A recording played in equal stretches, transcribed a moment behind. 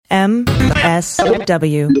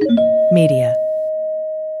MSW Media.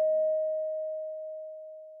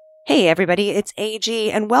 Hey everybody, it's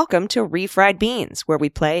AG and welcome to Refried Beans, where we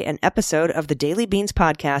play an episode of the Daily Beans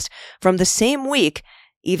podcast from the same week,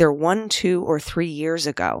 either 1, 2, or 3 years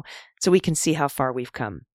ago, so we can see how far we've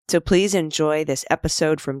come. So please enjoy this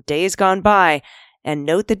episode from days gone by and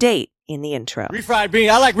note the date in the intro. Refried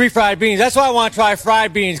beans. I like refried beans. That's why I want to try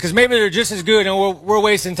fried beans, because maybe they're just as good and we're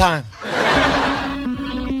wasting time.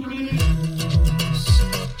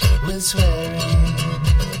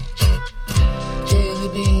 Daily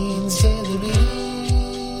beans, daily beans,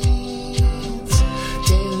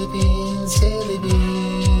 daily beans, daily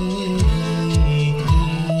beans.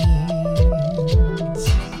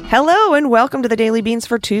 Hello and welcome to the Daily Beans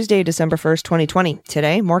for Tuesday, December 1st, 2020.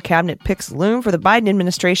 Today, more cabinet picks loom for the Biden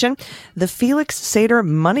administration. The Felix Sater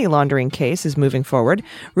money laundering case is moving forward.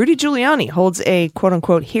 Rudy Giuliani holds a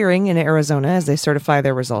quote-unquote hearing in Arizona as they certify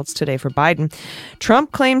their results today for Biden.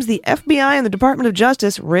 Trump claims the FBI and the Department of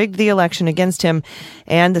Justice rigged the election against him.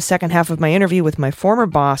 And the second half of my interview with my former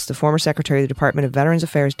boss, the former Secretary of the Department of Veterans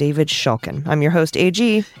Affairs, David Shulkin. I'm your host,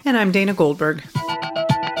 AG. And I'm Dana Goldberg.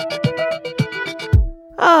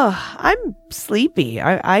 Oh, I'm sleepy.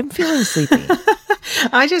 I'm feeling sleepy.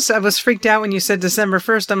 I was freaked out when you said December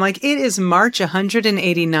 1st. I'm like, it is March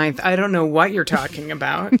 189th. I don't know what you're talking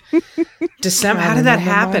about. December, how did that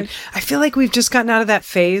happen? I feel like we've just gotten out of that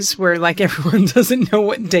phase where like everyone doesn't know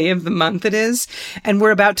what day of the month it is. And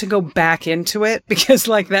we're about to go back into it because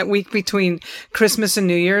like that week between Christmas and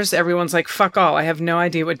New Year's, everyone's like, fuck all. I have no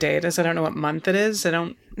idea what day it is. I don't know what month it is. I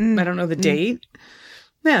don't know the date.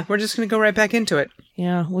 Yeah, we're just going to go right back into it.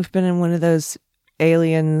 Yeah, we've been in one of those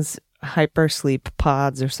aliens hypersleep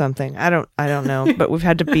pods or something. I don't know, but we've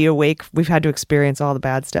had to be awake. We've had to experience all the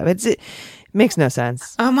bad stuff. It makes no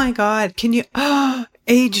sense. Oh my God.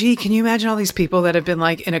 AG, can you imagine all these people that have been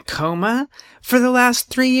like in a coma for the last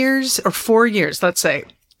 3 years or 4 years, let's say?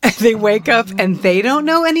 They wake up and they don't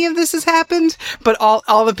know any of this has happened, but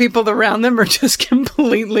all the people around them are just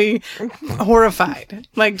completely horrified,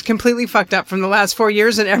 like completely fucked up from the last 4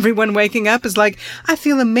 years. And everyone waking up is like, I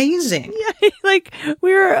feel amazing. Yeah, like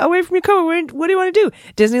we're away from your coma. What do you want to do?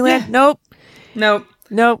 Disneyland? Yeah.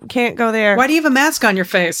 Nope. Can't go there. Why do you have a mask on your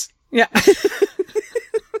face? Yeah. Why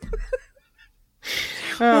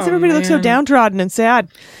does everybody look so downtrodden and sad?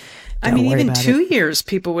 I mean, even 2 years,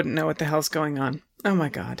 people wouldn't know what the hell's going on. Oh my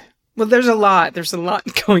God. Well, there's a lot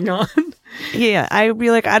going on. Yeah, I'd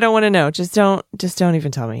be like, I don't want to know. Just don't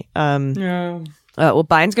even tell me. No. Well,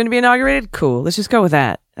 Biden's going to be inaugurated. Cool. Let's just go with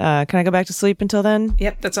that. Can I go back to sleep until then?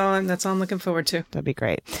 Yep, that's all I'm looking forward to. That'd be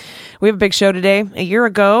great. We have a big show today. A year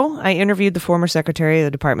ago, I interviewed the former Secretary of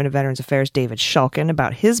the Department of Veterans Affairs, David Shulkin,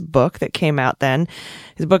 about his book that came out then.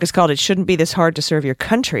 His book is called It Shouldn't Be This Hard to Serve Your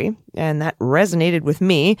Country, and that resonated with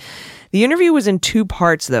me. The interview was in 2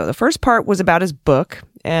 parts, though. The first part was about his book,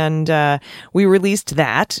 and we released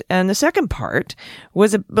that. And the second part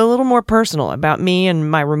was a little more personal about me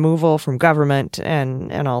and my removal from government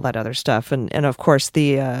and all that other stuff. And of course,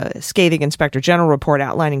 the scathing Inspector General report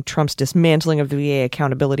outlining Trump's dismantling of the VA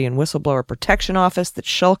Accountability and Whistleblower Protection Office that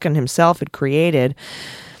Shulkin himself had created.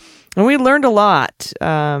 And we learned a lot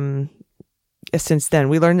since then.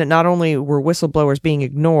 We learned that not only were whistleblowers being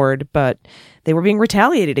ignored, but they were being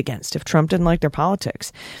retaliated against if Trump didn't like their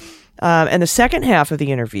politics. And the second half of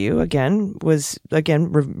the interview, was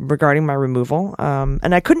regarding my removal.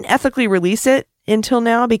 And I couldn't ethically release it until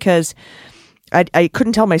now because I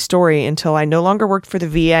couldn't tell my story until I no longer worked for the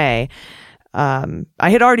VA. I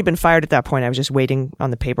had already been fired at that point. I was just waiting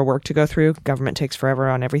on the paperwork to go through. Government takes forever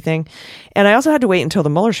on everything. And I also had to wait until the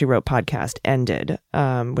Mueller, She Wrote podcast ended,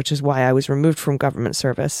 which is why I was removed from government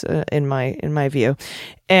service in my view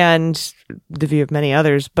and the view of many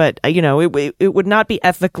others. But, it would not be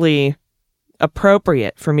ethically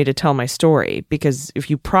appropriate for me to tell my story because if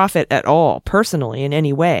you profit at all personally in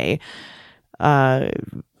any way,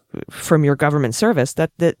 from your government service,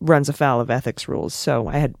 that runs afoul of ethics rules. So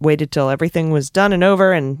I had waited till everything was done and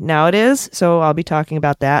over, and now it is. So I'll be talking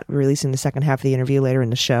about that, releasing the second half of the interview later in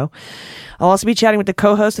the show. I'll also be chatting with the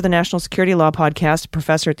co-host of the National Security Law Podcast, a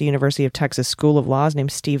professor at the University of Texas School of Law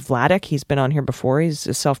named Steve Vladeck. He's been on here before. He's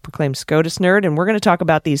a self-proclaimed SCOTUS nerd, and we're going to talk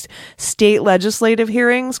about these state legislative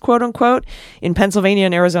hearings, quote unquote, in Pennsylvania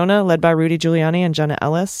and Arizona, led by Rudy Giuliani and Jenna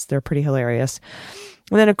Ellis. They're pretty hilarious.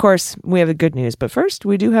 And then, of course, we have the good news. But first,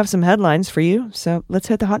 we do have some headlines for you. So let's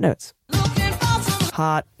hit the hot notes.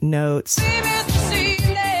 Hot notes.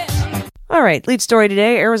 All right, lead story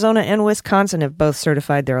today. Arizona and Wisconsin have both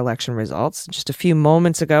certified their election results. Just a few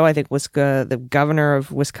moments ago, I think the governor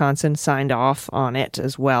of Wisconsin signed off on it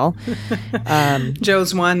as well.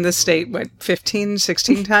 Joe's won the state, 15,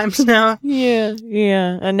 16 times now?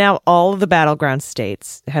 Yeah. And now all of the battleground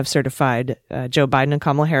states have certified Joe Biden and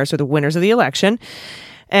Kamala Harris are the winners of the election.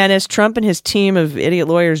 And as Trump and his team of idiot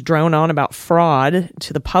lawyers drone on about fraud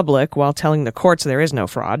to the public while telling the courts there is no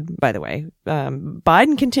fraud, by the way,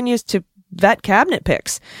 Biden continues to vet cabinet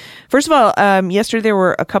picks. First of all, yesterday there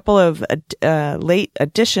were a couple of late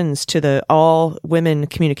additions to the all-women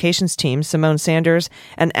communications team. Simone Sanders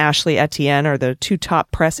and Ashley Etienne are the two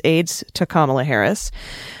top press aides to Kamala Harris.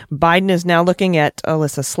 Biden is now looking at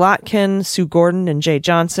Alyssa Slotkin, Sue Gordon, and Jay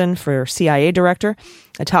Johnson for CIA director.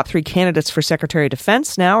 The top three candidates for Secretary of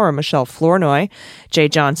Defense now are Michelle Flournoy, Jay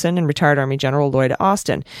Johnson, and retired Army General Lloyd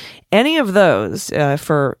Austin. Any of those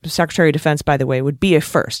for Secretary of Defense, by the way, would be a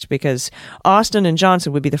first, because Austin and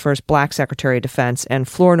Johnson would be the first black Secretary of Defense, and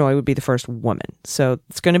Flournoy would be the first woman. So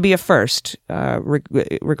it's going to be a first,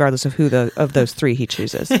 regardless of who of those three he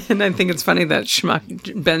chooses. And I think it's funny that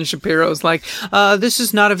schmuck Ben Shapiro is like, this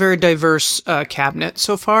is not a very diverse cabinet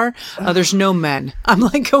so far. There's no men. I'm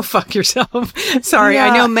like, go fuck yourself. Sorry,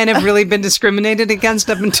 Yeah. I know men have really been discriminated against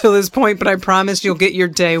up until this point, but I promise you'll get your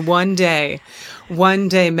day one day. One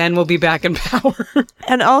day men will be back in power.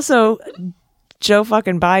 And also, Joe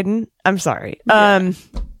fucking Biden, I'm sorry. Yeah.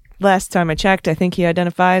 Last time I checked, I think he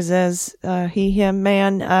identifies as he, him,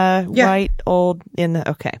 man, white, old,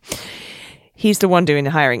 okay. He's the one doing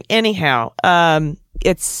the hiring. Anyhow,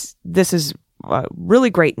 this is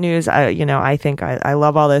really great news. I think I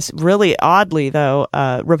love all this. Really oddly, though,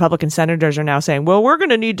 Republican senators are now saying, well, we're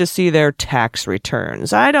going to need to see their tax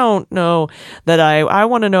returns. I don't know that I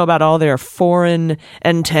want to know about all their foreign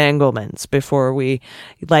entanglements before we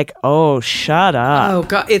shut up. Oh,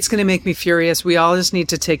 God, it's going to make me furious. We all just need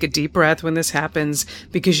to take a deep breath when this happens,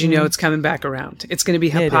 because it's coming back around. It's going to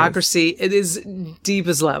be hypocrisy. It is deep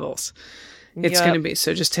as levels. It's going to be.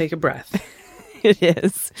 So just take a breath. It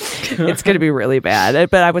is. It's going to be really bad.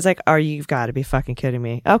 But I was like, you've got to be fucking kidding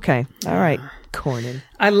me. Okay. All right. Cornyn.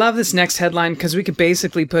 I love this next headline because we could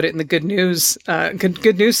basically put it in the good news,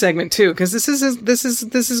 good news segment too. Because this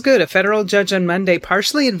is good. A federal judge on Monday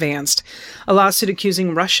partially advanced a lawsuit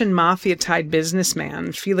accusing Russian mafia-tied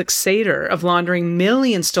businessman Felix Sater of laundering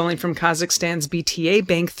millions stolen from Kazakhstan's BTA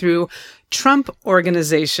bank through Trump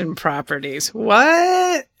Organization properties.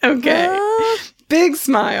 What? Okay. Big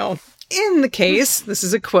smile. In the case, this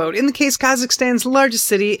is a quote, in the case, Kazakhstan's largest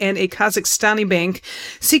city and a Kazakhstani bank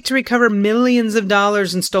seek to recover millions of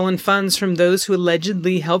dollars in stolen funds from those who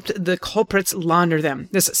allegedly helped the culprits launder them.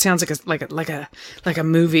 This sounds like a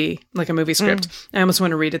movie script. I almost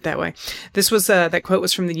want to read it that way. This was that quote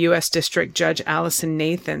was from the U.S. District Judge Allison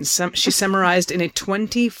Nathan. She summarized in a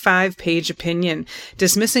 25-page opinion,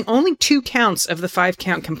 dismissing only 2 counts of the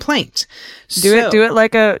 5-count complaint. Do it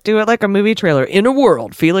like a movie trailer. In a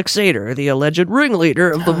world, Felix Sater, the alleged ringleader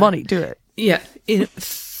of the money. Do it. Yeah.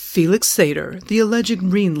 Felix Sater, the alleged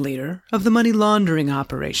ringleader of the money laundering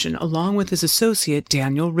operation, along with his associate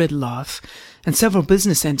Daniel Ridloff and several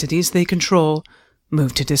business entities they control,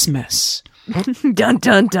 move to dismiss. Dun,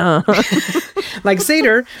 dun, dun. Like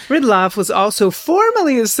Sater, Ridloff was also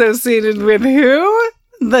formally associated with who?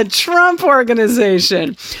 The Trump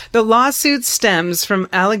Organization. The lawsuit stems from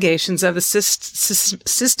allegations of the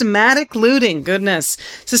systematic looting of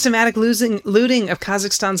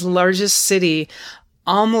Kazakhstan's largest city.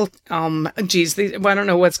 I don't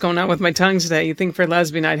know what's going on with my tongue today. You think for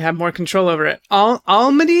lesbian I'd have more control over it.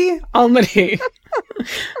 Almaty?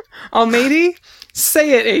 Almaty?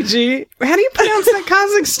 Say it, AG. How do you pronounce that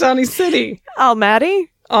Kazakhstani city? Almaty?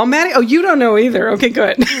 Almaty? Oh, you don't know either. Okay,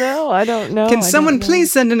 good. No, I don't know. Can someone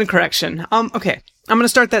please send in a correction? Okay. I'm going to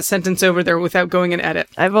start that sentence over there without going and edit.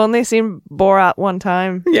 I've only seen Borat one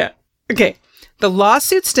time. Yeah. Okay. The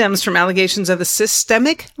lawsuit stems from allegations of the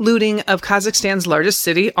systemic looting of Kazakhstan's largest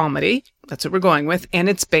city, Almaty. That's what we're going with. And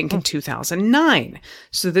its bank in 2009.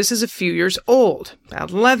 So this is a few years old,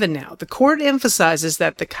 about 11 now. The court emphasizes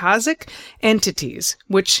that the Kazakh entities,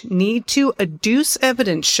 which need to adduce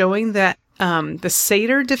evidence showing that the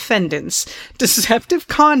Sater defendants' deceptive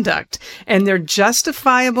conduct and their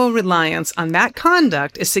justifiable reliance on that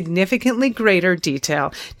conduct is significantly greater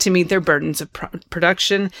detail to meet their burdens of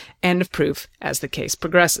production and of proof as the case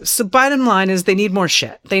progresses. So bottom line is they need more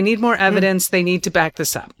shit. They need more evidence. They need to back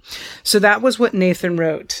this up. So that was what Nathan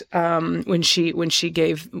wrote when she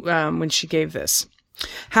gave this.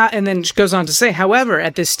 And then she goes on to say, however,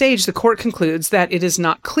 at this stage, the court concludes that it is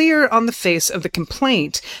not clear on the face of the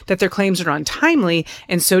complaint that their claims are untimely,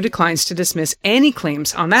 and so declines to dismiss any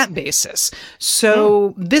claims on that basis.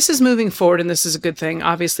 So this is moving forward, and this is a good thing,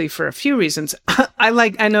 obviously, for a few reasons.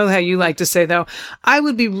 I know how you like to say, though, I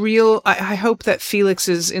would be I hope that Felix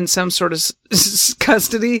is in some sort of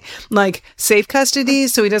custody, like safe custody,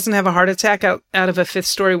 so he doesn't have a heart attack out of a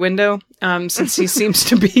fifth-story window, since he seems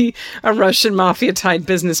to be a Russian mafia-type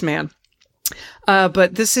businessman.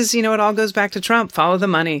 But this is, it all goes back to Trump. Follow the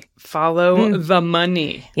money. Follow the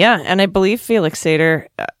money. Yeah, and I believe Felix Sater,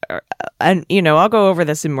 and, I'll go over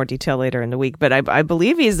this in more detail later in the week, but I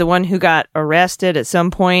believe he's the one who got arrested at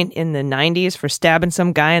some point in the 90s for stabbing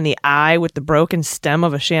some guy in the eye with the broken stem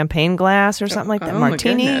of a champagne glass or something like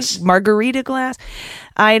that. Margarita glass.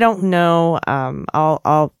 I don't know.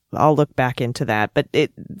 I'll look back into that. But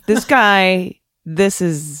this guy, this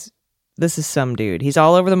is some dude. He's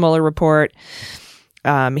all over the Mueller report.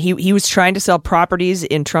 He was trying to sell properties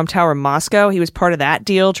in Trump Tower, Moscow. He was part of that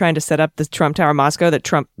deal, trying to set up the Trump Tower, Moscow, that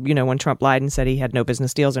Trump, when Trump lied and said he had no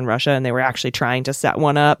business deals in Russia, and they were actually trying to set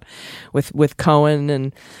one up with Cohen,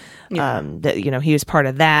 and he was part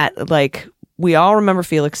of that. Like, we all remember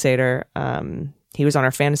Felix Sater. He was on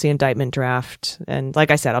our fantasy indictment draft, and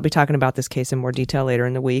like I said, I'll be talking about this case in more detail later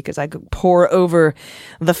in the week as I pour over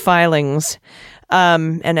the filings,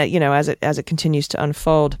 as it continues to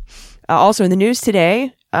unfold. Also in the news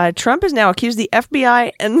today, Trump has now accused the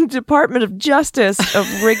FBI and the Department of Justice of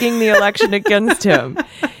rigging the election against him.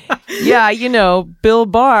 Yeah, Bill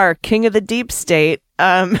Barr, king of the deep state.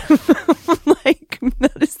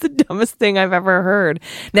 That is the dumbest thing I've ever heard.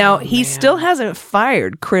 Now, he still hasn't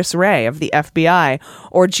fired Chris Wray of the FBI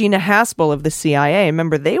or Gina Haspel of the CIA.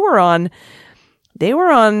 Remember, they were on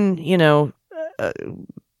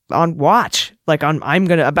watch, like on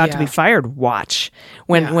about to be fired watch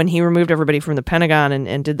when he removed everybody from the Pentagon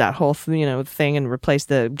and did that whole thing and replaced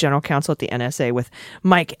the general counsel at the NSA with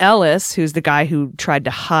Mike Ellis, who's the guy who tried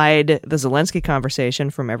to hide the Zelensky conversation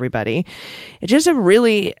from everybody. It's just a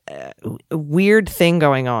really weird thing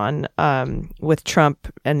going on with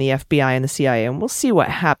Trump and the FBI and the CIA, and we'll see what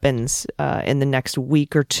happens in the next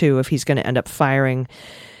week or two if he's going to end up firing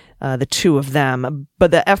the two of them.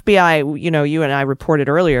 But the FBI, you and I reported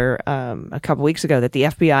earlier a couple weeks ago that the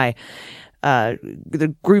FBI,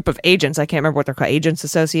 the group of agents, I can't remember what they're called, Agents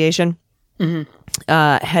Association,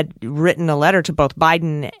 had written a letter to both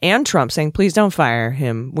Biden and Trump saying, please don't fire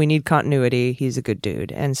him. We need continuity. He's a good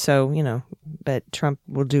dude. And so, but Trump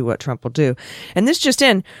will do what Trump will do. And this just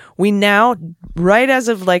in, we now, right as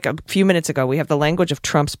of like a few minutes ago, we have the language of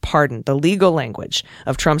Trump's pardon, the legal language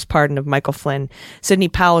of Trump's pardon of Michael Flynn. Sidney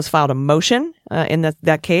Powell has filed a motion in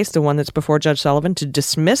that case, the one that's before Judge Sullivan, to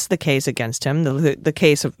dismiss the case against him, the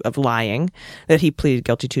case of lying that he pleaded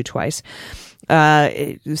guilty to twice.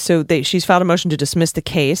 She's filed a motion to dismiss the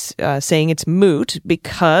case, saying it's moot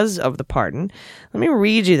because of the pardon. Let me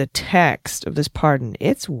read you the text of this pardon.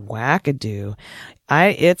 It's wackadoo.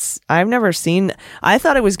 I've never seen. I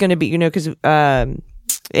thought it was going to be, because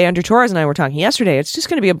Andrew Torres and I were talking yesterday. It's just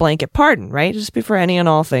going to be a blanket pardon, right? Just be for any and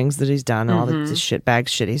all things that he's done, all the shitbag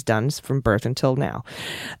shit he's done from birth until now,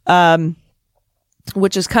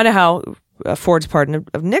 which is kind of how Ford's pardon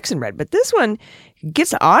of Nixon read. But this one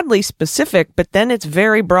gets oddly specific, but then it's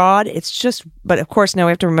very broad. But of course, now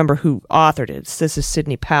we have to remember who authored it. This is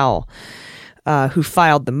Sidney Powell, who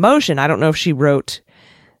filed the motion. I don't know if she wrote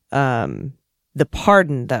the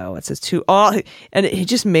pardon, though. It says to all, and it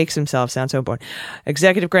just makes himself sound so important.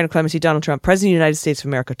 Executive grant of clemency, Donald Trump, President of the United States of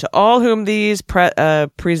America, to all whom these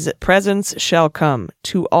presents shall come.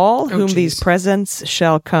 To all whom these presents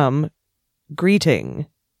shall come, greeting.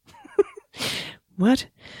 What?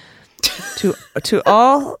 To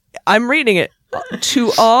all, I'm reading it.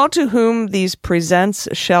 To all to whom these presents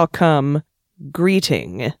shall come,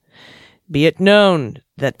 greeting. Be it known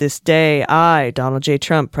that this day I, Donald J.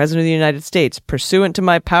 Trump, President of the United States, pursuant to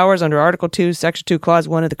my powers under Article 2, Section 2, Clause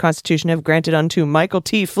 1 of the Constitution, have granted unto Michael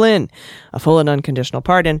T. Flynn a full and unconditional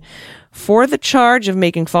pardon for the charge of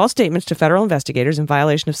making false statements to federal investigators in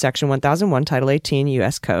violation of Section 1001, Title 18,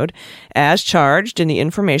 U.S. Code, as charged in the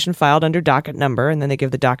information filed under docket number, and then they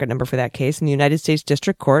give the docket number for that case, in the United States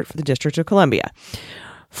District Court for the District of Columbia,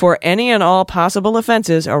 for any and all possible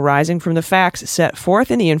offenses arising from the facts set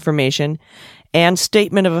forth in the information and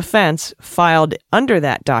statement of offense filed under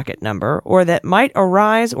that docket number, or that might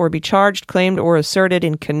arise or be charged, claimed, or asserted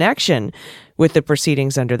in connection with the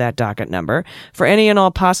proceedings under that docket number, for any and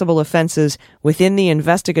all possible offenses within the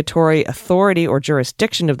investigatory authority or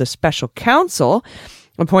jurisdiction of the special counsel,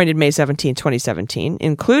 appointed May 17, 2017,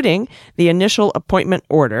 including the initial appointment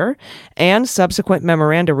order and subsequent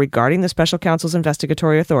memoranda regarding the special counsel's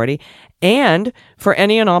investigatory authority, and for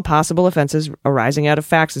any and all possible offenses arising out of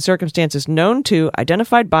facts and circumstances known to,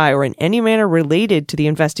 identified by, or in any manner related to the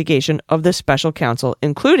investigation of the special counsel,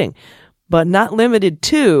 including, but not limited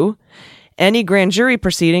to, any grand jury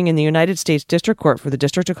proceeding in the United States District Court for the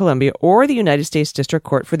District of Columbia or the United States District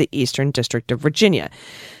Court for the Eastern District of Virginia.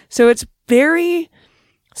 So it's very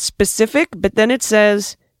specific, but then it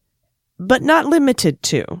says, but not limited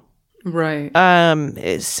to. Right.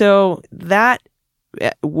 So that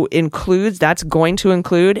that's going to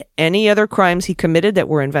include any other crimes he committed that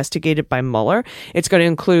were investigated by Mueller. It's going to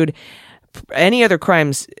include any other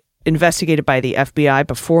crimes investigated by the FBI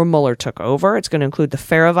before Mueller took over. It's going to include the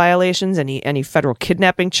FARA violations, any federal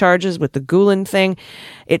kidnapping charges with the Gulen thing.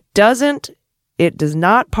 It does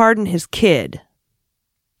not pardon his kid.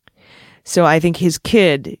 So I think his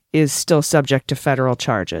kid is still subject to federal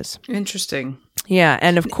charges. Interesting. Yeah,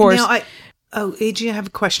 and of course... Now, AG, I have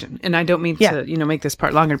a question, and I don't mean to, make this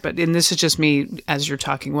part longer, and this is just me, as you're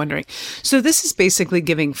talking, wondering. So this is basically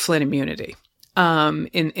giving Flynn immunity.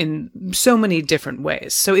 In so many different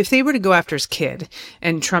ways. So if they were to go after his kid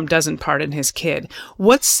and Trump doesn't pardon his kid,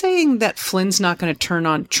 what's saying that Flynn's not going to turn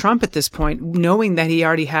on Trump at this point, knowing that he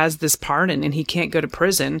already has this pardon and he can't go to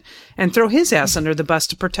prison, and throw his ass under the bus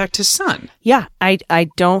to protect his son? Yeah, I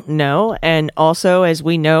don't know. And also, as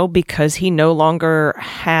we know, because he no longer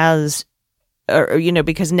has,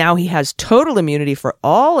 because now he has total immunity for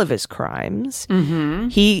all of his crimes,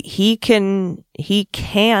 he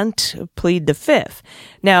can't plead the fifth.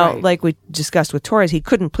 Now, like we discussed with Torres, he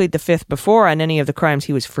couldn't plead the fifth before on any of the crimes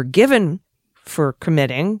he was forgiven for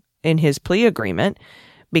committing in his plea agreement,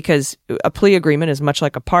 because a plea agreement is much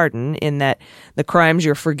like a pardon in that the crimes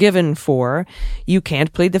you're forgiven for, you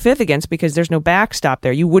can't plead the fifth against because there's no backstop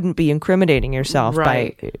there. You wouldn't be incriminating yourself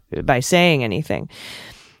by saying anything.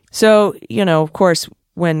 So, of course,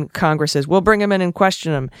 when Congress says, we'll bring him in and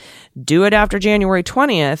question him, do it after January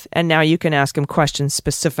 20th, and now you can ask him questions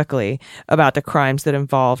specifically about the crimes that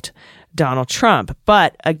involved Donald Trump.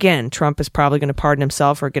 But again, Trump is probably going to pardon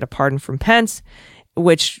himself or get a pardon from Pence,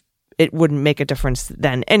 which it wouldn't make a difference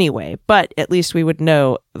then anyway. But at least we would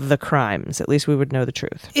know the crimes. At least we would know the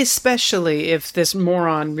truth. Especially if this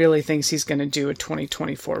moron really thinks he's going to do a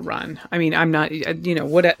 2024 run. I mean, I'm not,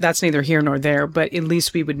 that's neither here nor there, but at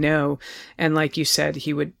least we would know. And like you said,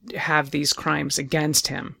 he would have these crimes against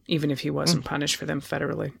him, even if he wasn't punished for them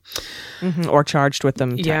federally. Or charged with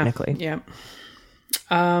them technically. Yeah.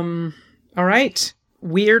 All right.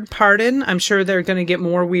 Weird pardon. I'm sure they're going to get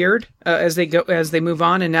more weird as they move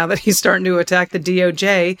on. And now that he's starting to attack the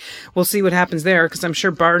DOJ, we'll see what happens there, because I'm sure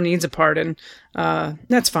Barr needs a pardon.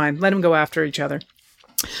 That's fine. Let them go after each other.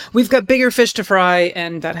 We've got bigger fish to fry,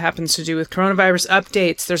 and that happens to do with coronavirus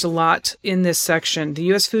updates. There's a lot in this section. The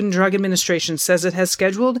U.S. Food and Drug Administration says it has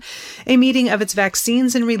scheduled a meeting of its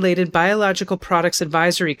Vaccines and Related Biological Products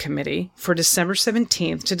Advisory Committee for December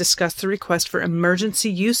 17th to discuss the request for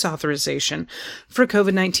emergency use authorization for a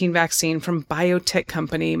COVID-19 vaccine from biotech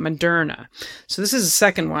company Moderna. So this is the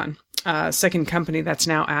second one, second company that's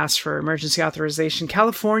now asked for emergency authorization.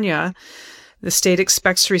 California, the state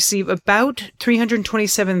expects to receive about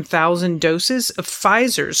 327,000 doses of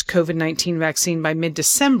Pfizer's COVID-19 vaccine by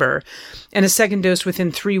mid-December, and a second dose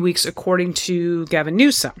within 3 weeks, according to Gavin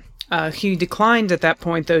Newsom. He declined at that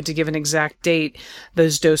point, though, to give an exact date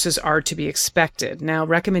those doses are to be expected. Now,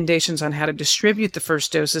 recommendations on how to distribute the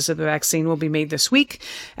first doses of the vaccine will be made this week,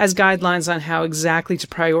 as guidelines on how exactly to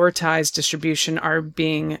prioritize distribution are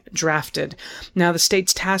being drafted. Now, the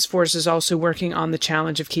state's task force is also working on the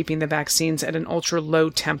challenge of keeping the vaccines at an ultra-low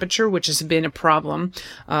temperature, which has been a problem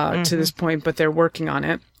to this point, but they're working on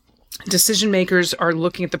it. Decision makers are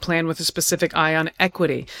looking at the plan with a specific eye on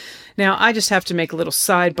equity. Now, I just have to make a little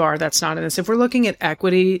sidebar that's not in this. If we're looking at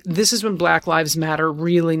equity, this is when Black Lives Matter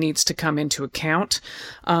really needs to come into account,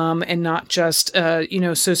 and not just,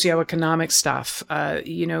 socioeconomic stuff.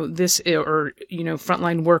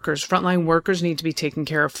 Frontline workers. Frontline workers need to be taken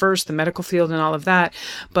care of first, the medical field and all of that.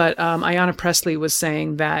 But Ayanna Pressley was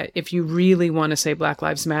saying that if you really want to say Black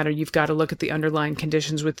Lives Matter, you've got to look at the underlying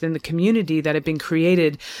conditions within the community that have been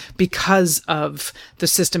created because of the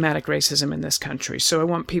systematic racism in this country. So I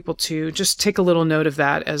want people to just take a little note of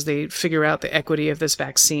that as they figure out the equity of this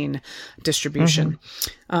vaccine distribution.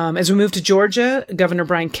 As we move to Georgia, Governor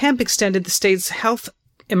Brian Kemp extended the state's health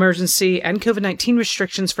emergency and COVID-19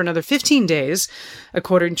 restrictions for another 15 days,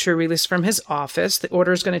 according to a release from his office. The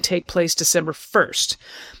order is going to take place December 1st.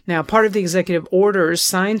 Now, part of the executive orders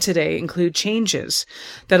signed today include changes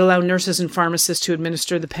that allow nurses and pharmacists to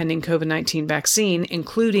administer the pending COVID-19 vaccine,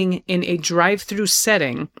 including in a drive-through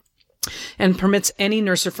setting, and permits any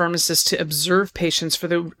nurse or pharmacist to observe patients for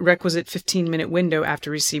the requisite 15-minute window after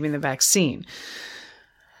receiving the vaccine.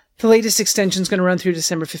 The latest extension is going to run through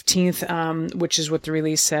December 15th, which is what the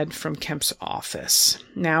release said from Kemp's office.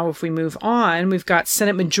 Now, if we move on, we've got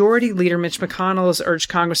Senate Majority Leader Mitch McConnell has urged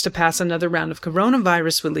Congress to pass another round of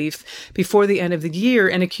coronavirus relief before the end of the year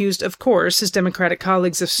and accused, of course, his Democratic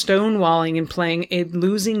colleagues of stonewalling and playing a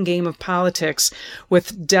losing game of politics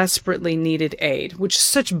with desperately needed aid, which is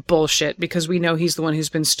such bullshit because we know he's the one who's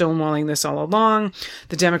been stonewalling this all along.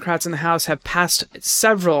 The Democrats in the House have passed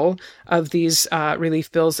several of these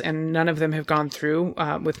relief bills, and none of them have gone through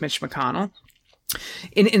with Mitch McConnell.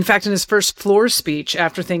 In fact, in his first floor speech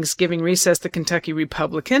after Thanksgiving recess, the Kentucky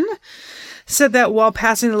Republican said that while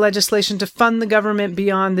passing the legislation to fund the government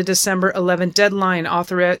beyond the December 11th deadline,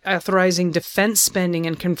 authorizing defense spending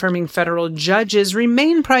and confirming federal judges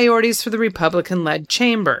remain priorities for the Republican-led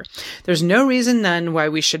chamber. There's no reason none why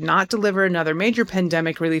we should not deliver another major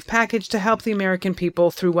pandemic relief package to help the American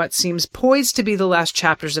people through what seems poised to be the last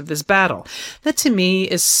chapters of this battle. That, to me,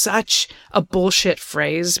 is such a bullshit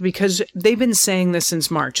phrase because they've been saying this since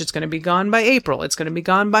March. It's going to be gone by April. It's going to be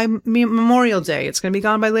gone by Memorial Day. It's going to be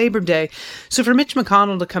gone by Labor Day. So for Mitch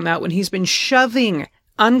McConnell to come out when he's been shoving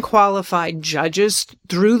unqualified judges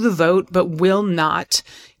through the vote but will not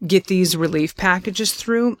get these relief packages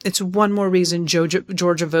through, it's one more reason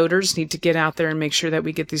Georgia voters need to get out there and make sure that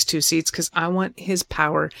we get these 2 seats because I want his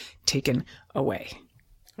power taken away.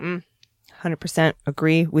 100%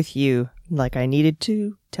 agree with you. Like I needed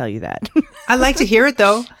to tell you that. I like to hear it,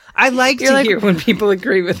 though. I like to hear when people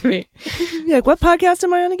agree with me. You're like, what podcast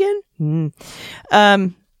am I on again?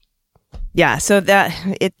 Yeah, so that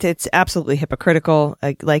it's absolutely hypocritical.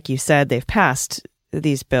 Like you said, they've passed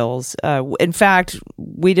these bills. In fact,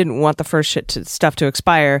 we didn't want the first stuff to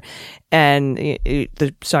expire, and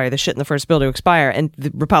the shit in the first bill to expire, and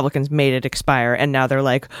the Republicans made it expire, and now they're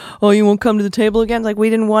like, oh, you won't come to the table again? Like, we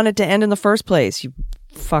didn't want it to end in the first place, you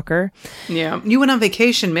fucker. Yeah. You went on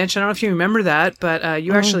vacation, Mitch. I don't know if you remember that, but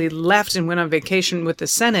you actually left and went on vacation with the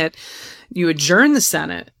Senate. You adjourned the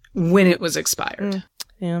Senate when it was expired.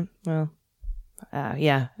 Yeah, well,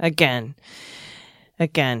 yeah, again,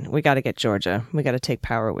 we got to get Georgia. We got to take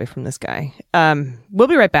power away from this guy. We'll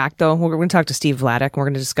be right back, though. We're going to talk to Steve Vladeck. We're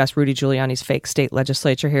going to discuss Rudy Giuliani's fake state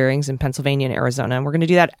legislature hearings in Pennsylvania and Arizona. And we're going to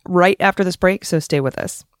do that right after this break, so stay with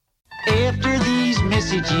us. After these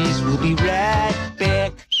messages, we'll be right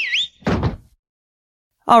back.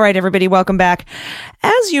 All right, everybody, welcome back.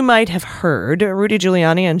 As you might have heard, Rudy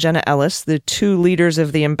Giuliani and Jenna Ellis, the two leaders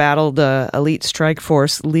of the embattled elite strike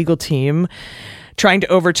force legal team trying to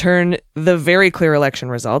overturn the very clear election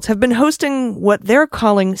results, have been hosting what they're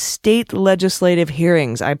calling state legislative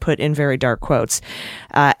hearings, I put in very dark quotes,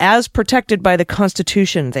 as protected by the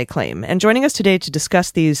Constitution, they claim. And joining us today to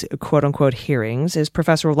discuss these quote-unquote hearings is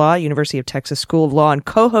Professor of Law, University of Texas School of Law, and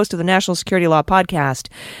co-host of the National Security Law podcast,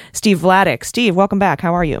 Steve Vladeck. Steve, welcome back.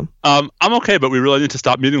 How are you? I'm okay, but we really need to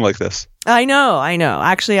stop meeting like this. I know.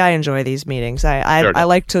 Actually, I enjoy these meetings. I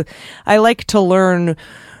like to learn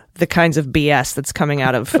the kinds of BS that's coming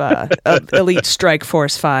out of Elite Strike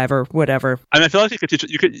Force 5 or whatever. And I feel like you could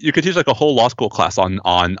teach like a whole law school class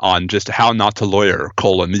on just how not to lawyer,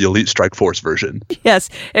 the Elite Strike Force version. Yes.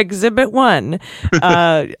 Exhibit 1,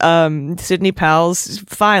 Sidney Powell's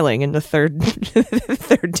filing in the third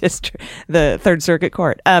district, the Third Circuit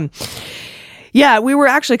Court. Yeah, we were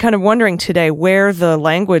actually kind of wondering today where the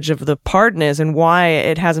language of the pardon is and why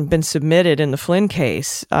it hasn't been submitted in the Flynn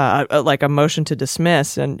case, like a motion to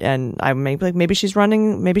dismiss. And I maybe she's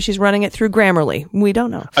running it through Grammarly. We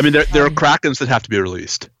don't know. I mean, there are Krakens that have to be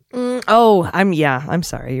released. I'm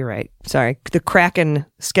sorry. You're right. Sorry. The Kraken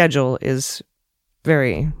schedule is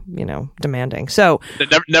very, demanding. So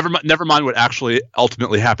never mind what actually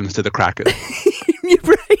ultimately happens to the Kraken. You're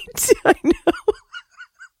right. I know.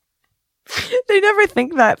 They never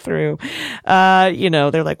think that through.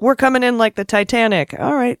 They're like, we're coming in like the Titanic.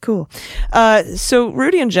 All right, cool. So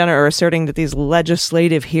Rudy and Jenna are asserting that these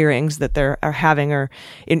legislative hearings that they are having are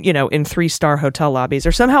in 3-star hotel lobbies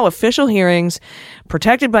are somehow official hearings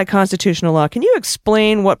protected by constitutional law. Can you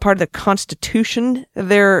explain what part of the Constitution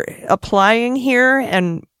they're applying here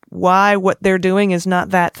and why what they're doing is not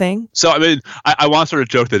that thing? So, I mean, I want to sort of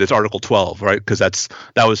joke that it's Article 12, right? Because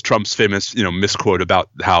that was Trump's famous, misquote about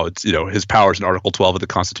how it's, his powers in Article 12 of the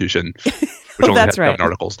Constitution. which only that's had 7 right.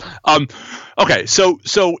 articles. Okay, so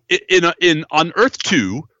in on Earth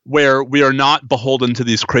 2, where we are not beholden to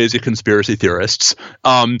these crazy conspiracy theorists,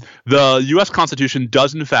 the U.S. Constitution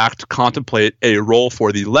does in fact contemplate a role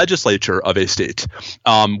for the legislature of a state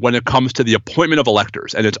when it comes to the appointment of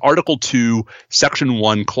electors. And it's Article 2, Section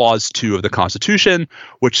 1, Clause 2 of the Constitution,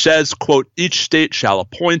 which says, quote, "Each state shall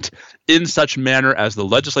appoint in such manner as the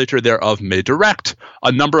legislature thereof may direct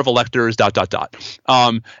a number of electors, ...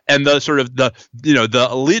 And the sort of the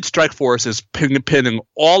elite strike force is pinning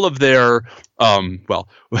all of their well,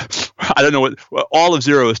 I don't know what all of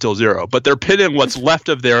 0 is still 0, but they're pinning what's left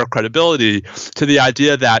of their credibility to the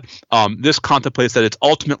idea that this contemplates that it's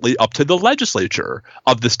ultimately up to the legislature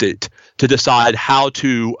of the state to decide how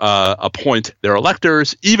to appoint their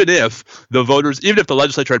electors, even if the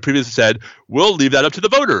legislature had previously said, we'll leave that up to the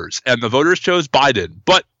voters, and the voters chose Biden,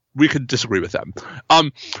 but we could disagree with them.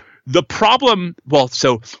 The problem,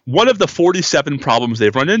 so one of the 47 problems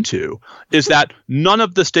they've run into is that none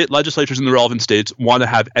of the state legislatures in the relevant states want to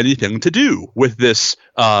have anything to do with this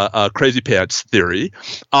crazy pants theory.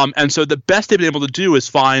 And so the best they've been able to do is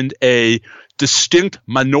find a distinct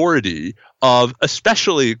minority of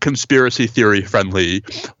especially conspiracy theory friendly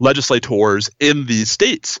legislators in these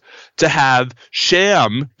states to have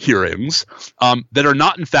sham hearings that are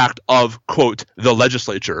not in fact of, quote, the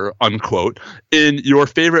legislature, unquote, in your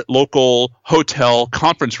favorite local hotel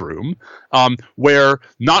conference room, where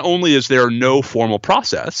not only is there no formal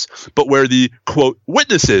process, but where the, quote,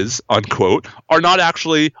 witnesses, unquote, are not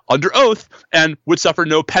actually under oath and would suffer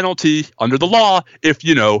no penalty under the law if,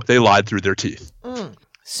 they lied through their teeth.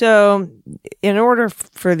 So in order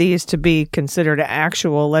for these to be considered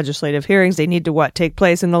actual legislative hearings, they need to take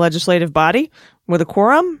place in the legislative body with a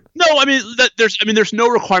quorum? No, there's no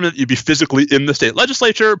requirement that you be physically in the state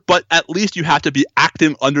legislature, but at least you have to be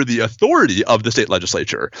acting under the authority of the state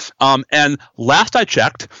legislature. And last I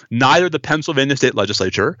checked, neither the Pennsylvania state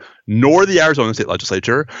legislature nor the Arizona state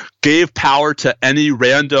legislature gave power to any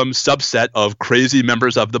random subset of crazy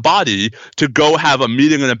members of the body to go have a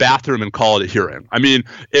meeting in a bathroom and call it a hearing. I mean,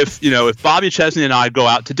 if Bobby Chesney and I go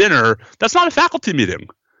out to dinner, that's not a faculty meeting.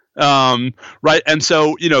 Right. And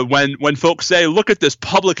so, when folks say, look at this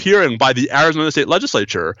public hearing by the Arizona state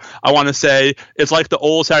legislature, I want to say it's like the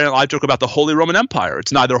old Saturday Night Live joke about the Holy Roman Empire.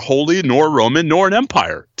 It's neither holy nor Roman nor an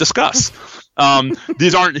empire. Discuss.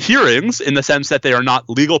 These aren't hearings in the sense that they are not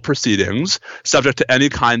legal proceedings subject to any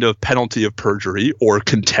kind of penalty of perjury or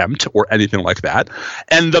contempt or anything like that.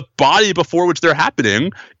 And the body before which they're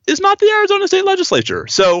happening is not the Arizona state legislature.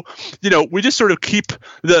 So, we just sort of keep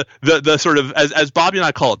the sort of, as Bobby and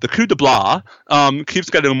I call it, the coup de blah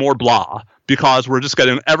keeps getting more blah because we're just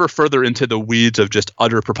getting ever further into the weeds of just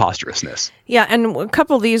utter preposterousness. Yeah, and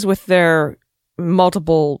couple these with their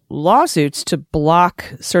multiple lawsuits to block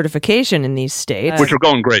certification in these states, which are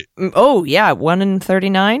going great. Oh yeah, 1 in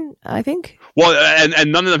 39, I think. Well,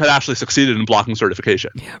 and none of them had actually succeeded in blocking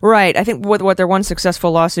certification. Right. I think what their one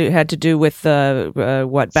successful lawsuit had to do with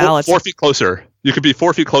ballots. 4 feet closer. You could be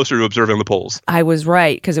 4 feet closer to observing the polls. I was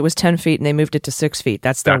right, because it was 10 feet and they moved it to 6 feet.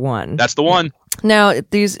 That's the one. That's the one. Now,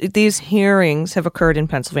 these hearings have occurred in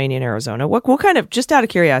Pennsylvania and Arizona. What kind of, just out of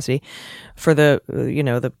curiosity, for the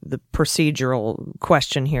procedural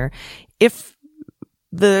question here, if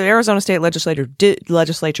the Arizona state legislature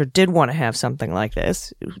did want to have something like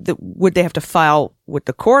this, would they have to file with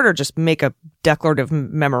the court or just make a declarative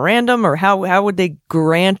memorandum, or how would they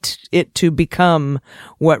grant it to become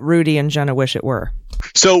what Rudy and Jenna wish it were?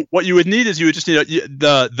 So what you would need is every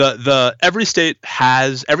state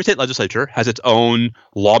legislature has its own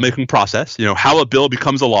lawmaking process. How a bill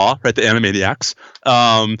becomes a law, right? The Animaniacs,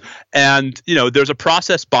 and there's a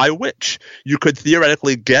process by which you could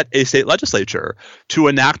theoretically get a state legislature to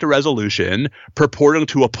enact a resolution purporting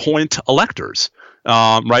to appoint electors.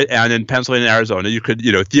 Right. And in Pennsylvania and Arizona, you could,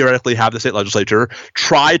 theoretically have the state legislature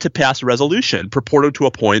try to pass a resolution purporting to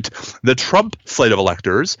appoint the Trump slate of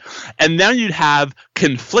electors. And then you'd have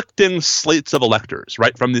conflicting slates of electors,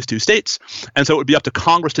 right, from these two states. And so it would be up to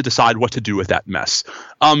Congress to decide what to do with that mess.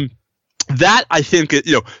 That, I think,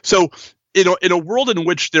 so in a world in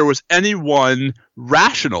which there was anyone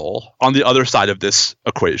rational on the other side of this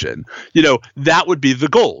equation, that would be the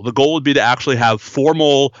goal. The goal would be to actually have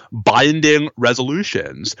formal binding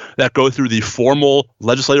resolutions that go through the formal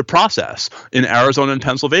legislative process in Arizona and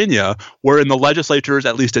Pennsylvania, wherein the legislatures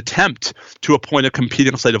at least attempt to appoint a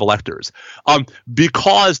competing slate of electors.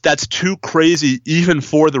 Because that's too crazy even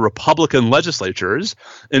for the Republican legislatures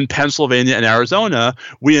in Pennsylvania and Arizona,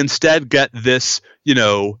 we instead get this,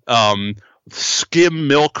 skim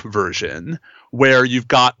milk version where you've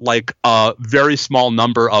got like a very small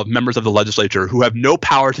number of members of the legislature who have no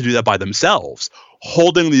power to do that by themselves,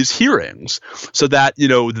 holding these hearings so that,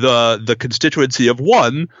 the constituency of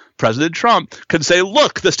one, President Trump, can say,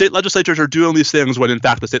 look, the state legislatures are doing these things when in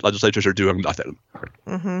fact the state legislatures are doing nothing.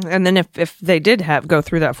 Mm-hmm. And then if they did go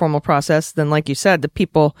through that formal process, then like you said, the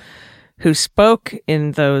people who spoke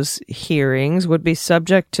in those hearings would be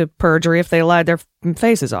subject to perjury if they lied their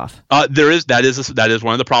faces off. That is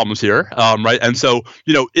one of the problems here, right? And so,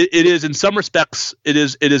 it is in some respects, it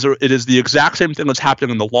is the exact same thing that's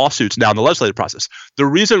happening in the lawsuits now in the legislative process. The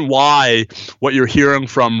reason why what you're hearing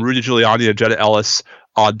from Rudy Giuliani and Jenna Ellis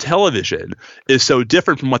on television is so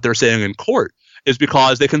different from what they're saying in court is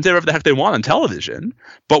because they can say whatever the heck they want on television,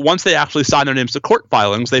 but once they actually sign their names to court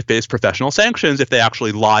filings, they face professional sanctions if they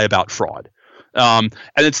actually lie about fraud. And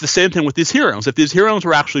it's the same thing with these hearings. If these hearings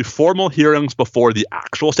were actually formal hearings before the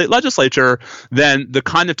actual state legislature, then the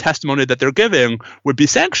kind of testimony that they're giving would be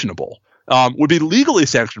sanctionable. Would be legally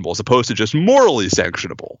sanctionable as opposed to just morally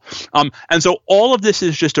sanctionable. And so all of this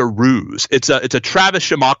is just a ruse. It's a Travis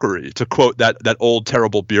Shamockery, to quote that old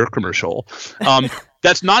terrible beer commercial.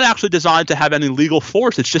 That's not actually designed to have any legal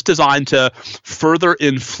force. It's just designed to further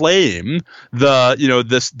inflame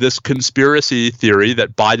this conspiracy theory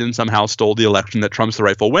that Biden somehow stole the election, that Trump's the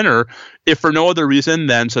rightful winner, if for no other reason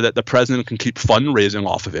than so that the president can keep fundraising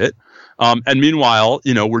off of it. And meanwhile,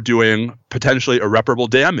 we're doing potentially irreparable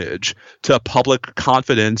damage to public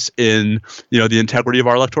confidence in, the integrity of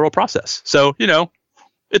our electoral process. So,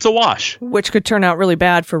 it's a wash. Which could turn out really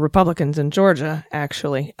bad for Republicans in Georgia,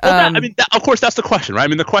 actually. Of course, that's the question, right? I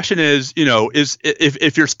mean, the question is, is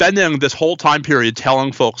if you're spending this whole time period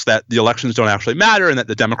telling folks that the elections don't actually matter and that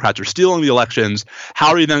the Democrats are stealing the elections, how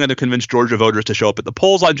are you then going to convince Georgia voters to show up at the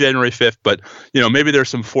polls on January 5th? But, maybe there's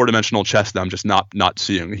some four-dimensional chess that I'm just not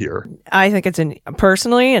seeing here. I think it's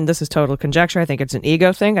personally, and this is total conjecture, I think it's an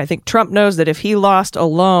ego thing. I think Trump knows that if he lost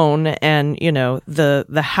alone and,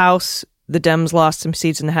 the House, the Dems lost some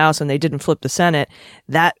seats in the House and they didn't flip the Senate,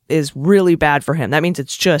 that is really bad for him. That means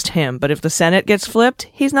it's just him. But if the Senate gets flipped,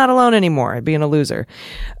 he's not alone anymore, being a loser.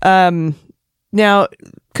 Now,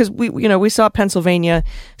 because we saw Pennsylvania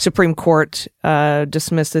Supreme Court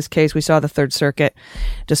dismiss this case. We saw the Third Circuit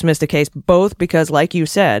dismiss the case, both because, like you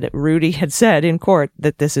said, Rudy had said in court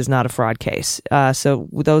that this is not a fraud case. So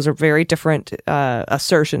those are very different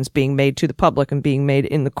assertions being made to the public and being made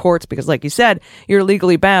in the courts because, like you said, you're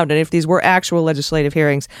legally bound. And if these were actual legislative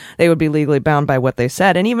hearings, they would be legally bound by what they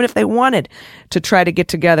said. And even if they wanted to try to get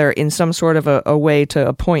together in some sort of a way to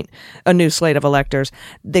appoint a new slate of electors,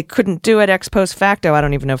 they couldn't do it ex post facto. I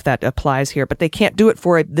don't even know if that applies here, but they can't do it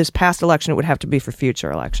for this past election. It would have to be for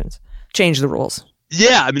future elections. Change the rules.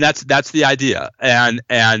 Yeah, I mean that's the idea, and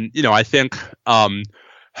I think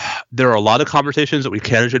there are a lot of conversations that we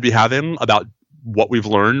can and should be having about what we've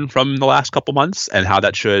learned from the last couple months and how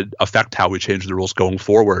that should affect how we change the rules going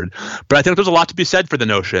forward. But I think there's a lot to be said for the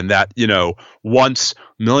notion that, once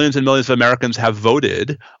millions and millions of Americans have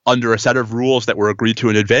voted under a set of rules that were agreed to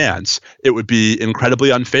in advance, it would be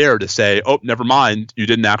incredibly unfair to say, oh, never mind, you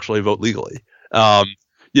didn't actually vote legally.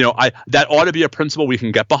 That ought to be a principle we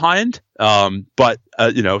can get behind. But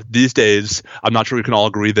these days, I'm not sure we can all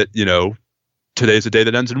agree that, today's the day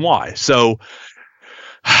that ends in Y. So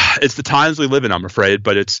it's the times we live in, I'm afraid,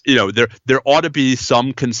 but it's, there ought to be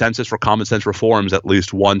some consensus for common sense reforms at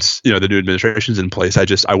least once, the new administration's in place.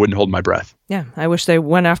 I wouldn't hold my breath. Yeah. I wish they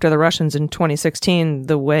went after the Russians in 2016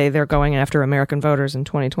 the way they're going after American voters in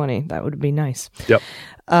 2020. That would be nice. Yep.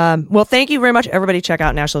 Well, thank you very much. Everybody check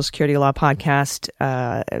out National Security Law Podcast.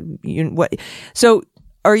 So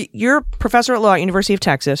you're a professor at law at University of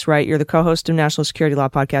Texas, right? You're the co-host of National Security Law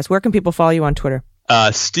Podcast. Where can people follow you on Twitter?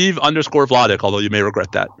 Steve_Vladeck, although you may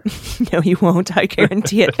regret that. No, you won't. I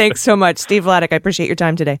guarantee it. Thanks so much, Steve Vladeck. I appreciate your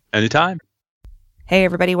time today. Anytime. Hey,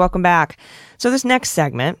 everybody. Welcome back. So this next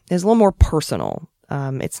segment is a little more personal.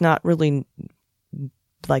 It's not really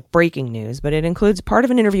like breaking news, but it includes part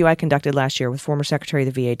of an interview I conducted last year with former Secretary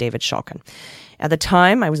of the VA, David Shulkin. At the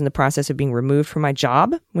time, I was in the process of being removed from my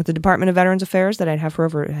job with the Department of Veterans Affairs that had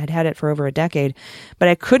had it for over a decade, but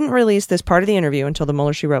I couldn't release this part of the interview until the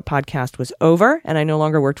Mueller, She Wrote podcast was over, and I no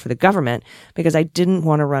longer worked for the government because I didn't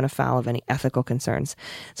want to run afoul of any ethical concerns.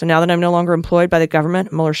 So now that I'm no longer employed by the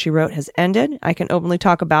government, Mueller, She Wrote has ended. I can openly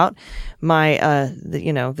talk about my,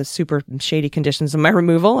 the super shady conditions of my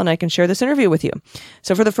removal, and I can share this interview with you.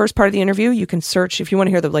 So for the first part of the interview, you can search, if you want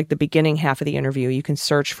to hear the beginning half of the interview, you can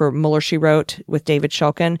search for Mueller, She Wrote with David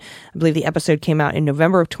Shulkin. I believe the episode came out in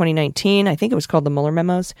November of 2019. I think it was called The Mueller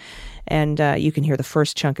Memos. And you can hear the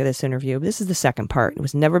first chunk of this interview. This is the second part. It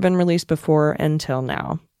was never been released before until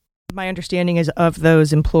now. My understanding is of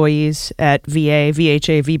those employees at VA,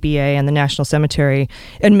 VHA, VBA, and the National Cemetery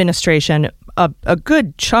Administration, a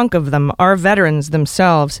good chunk of them are veterans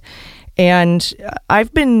themselves. And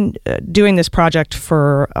I've been doing this project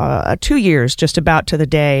for 2 years, just about to the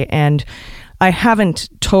day, and I haven't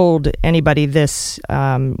told anybody this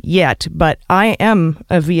yet, but I am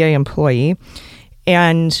a VA employee,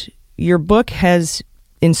 and your book has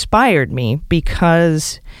inspired me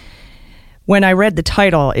because when I read the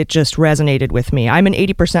title, it just resonated with me. I'm an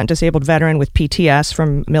 80% disabled veteran with PTS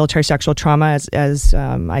from military sexual trauma, as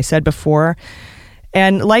I said before.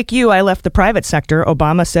 And like you, I left the private sector.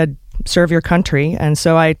 Obama said, serve your country. And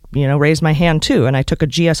so I, raised my hand too. And I took a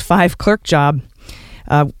GS5 clerk job,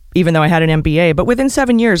 even though I had an MBA. But within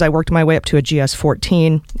 7 years, I worked my way up to a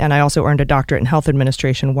GS14. And I also earned a doctorate in health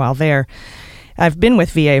administration while there. I've been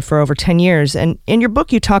with VA for over 10 years. And in your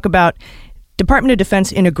book, you talk about Department of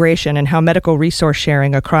Defense integration and how medical resource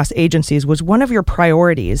sharing across agencies was one of your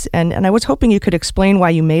priorities. And I was hoping you could explain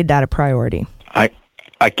why you made that a priority.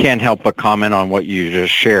 I can't help but comment on what you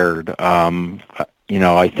just shared.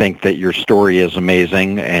 I think that your story is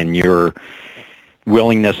amazing, and your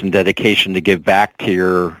willingness and dedication to give back to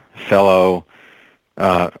your fellow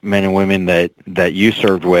men and women that you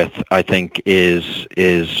served with, I think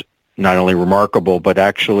is not only remarkable, but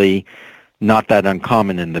actually not that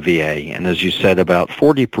uncommon in the VA. And as you said, about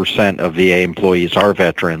 40% of VA employees are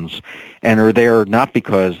veterans and are there not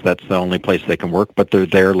because that's the only place they can work, but they're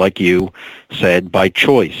there, like you said, by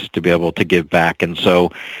choice to be able to give back. And so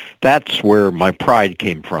that's where my pride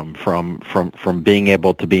came from being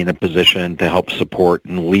able to be in a position to help support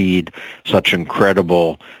and lead such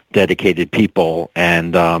incredible, dedicated people.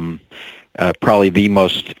 And probably the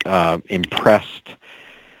most impressed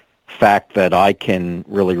fact that I can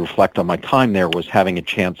really reflect on my time there was having a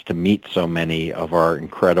chance to meet so many of our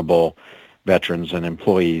incredible veterans and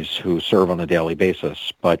employees who serve on a daily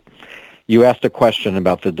basis. But you asked a question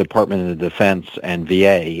about the Department of Defense and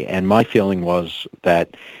VA, and my feeling was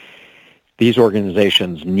that these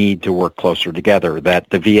organizations need to work closer together, that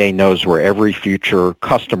the VA knows where every future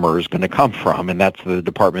customer is going to come from, and that's the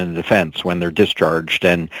Department of Defense when they're discharged.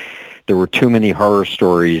 And there were too many horror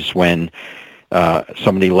stories when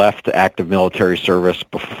somebody left active military service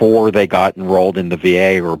before they got enrolled in the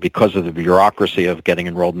VA, or because of the bureaucracy of getting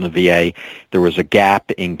enrolled in the VA, there was a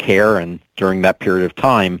gap in care, and during that period of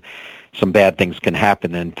time, some bad things can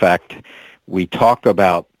happen. In fact, we talk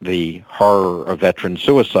about the horror of veteran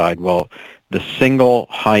suicide. Well, the single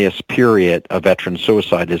highest period of veteran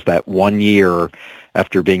suicide is that 1 year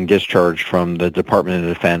after being discharged from the Department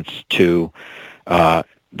of Defense to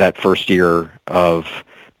that first year of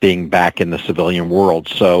being back in the civilian world.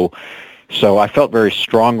 So I felt very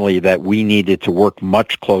strongly that we needed to work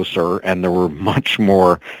much closer, and there were much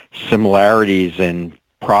more similarities in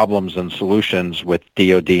problems and solutions with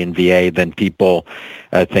DOD and VA than people,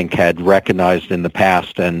 I think, had recognized in the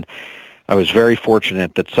past. And I was very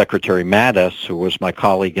fortunate that Secretary Mattis, who was my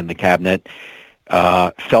colleague in the cabinet,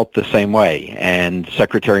 felt the same way. And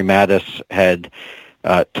Secretary Mattis had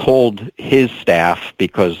told his staff,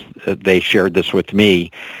 because they shared this with me,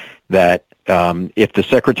 that if the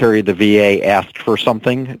Secretary of the VA asked for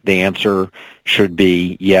something, the answer should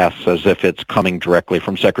be yes, as if it's coming directly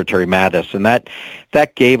from Secretary Mattis. And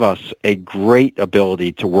that gave us a great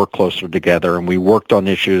ability to work closer together, and we worked on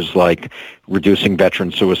issues like reducing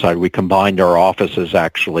veteran suicide. We combined our offices,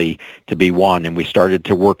 actually, to be one, and we started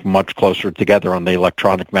to work much closer together on the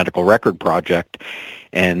electronic medical record project,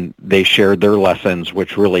 and they shared their lessons,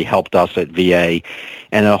 which really helped us at VA,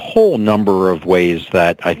 and a whole number of ways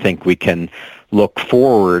that I think we can look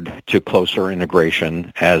forward to closer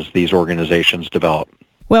integration as these organizations develop.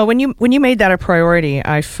 Well, when you made that a priority,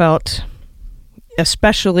 I felt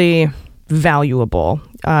especially valuable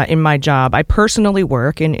in my job. I personally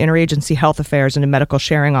work in interagency health affairs in a medical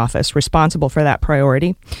sharing office responsible for that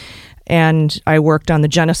priority. And I worked on the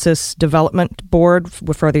Genesis Development Board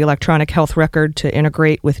for the electronic health record to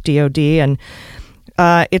integrate with DOD. And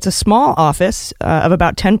it's a small office of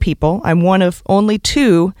about 10 people. I'm one of only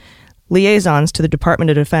 2 liaisons to the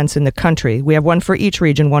Department of Defense in the country. We have one for each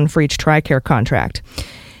region, one for each TRICARE contract.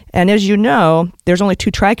 And as you know, there's only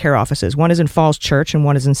 2 TRICARE offices. One is in Falls Church and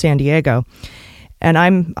one is in San Diego. And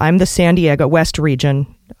I'm the San Diego West region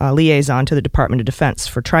liaison to the Department of Defense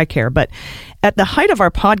for TRICARE. But at the height of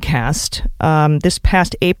our podcast, this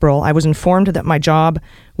past April, I was informed that my job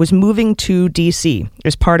was moving to D.C.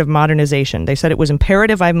 as part of modernization. They said it was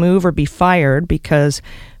imperative I move or be fired because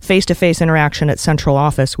face-to-face interaction at central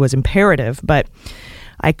office was imperative. But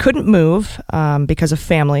I couldn't move because of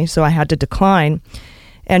family, so I had to decline.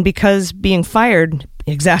 And because being fired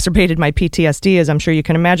exacerbated my PTSD, as I'm sure you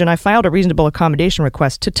can imagine, I filed a reasonable accommodation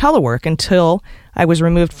request to telework until I was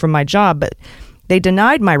removed from my job. But they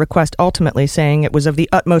denied my request ultimately, saying it was of the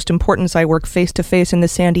utmost importance I work face-to-face in the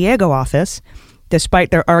San Diego office,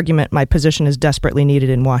 despite their argument my position is desperately needed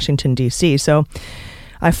in Washington, D.C. So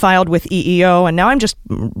I filed with EEO, and now I'm just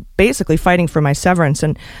basically fighting for my severance.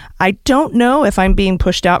 And I don't know if I'm being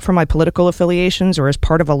pushed out for my political affiliations or as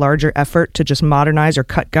part of a larger effort to just modernize or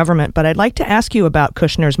cut government, but I'd like to ask you about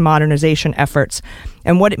Kushner's modernization efforts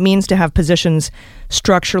and what it means to have positions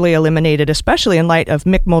structurally eliminated, especially in light of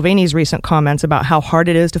Mick Mulvaney's recent comments about how hard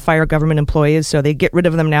it is to fire government employees, so they get rid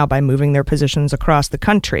of them now by moving their positions across the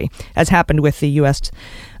country, as happened with the U.S.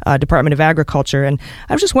 Department of Agriculture. And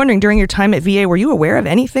I was just wondering, during your time at VA, were you aware of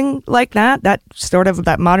anything like that sort of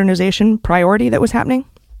that modernization priority that was happening?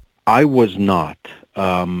 I was not.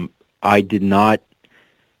 I did not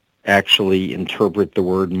actually interpret the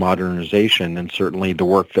word modernization, and certainly the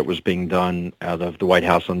work that was being done out of the White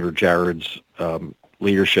House under Jared's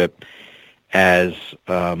leadership, as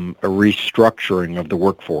a restructuring of the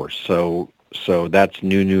workforce. So that's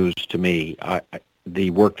new news to me. The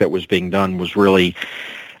work that was being done was really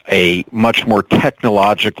a much more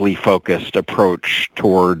technologically focused approach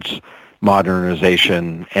towards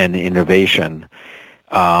modernization and innovation.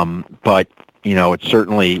 But, it's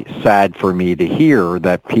certainly sad for me to hear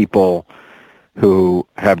that people who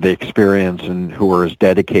have the experience and who are as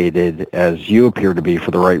dedicated as you appear to be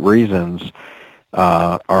for the right reasons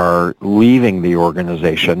are leaving the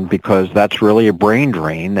organization, because that's really a brain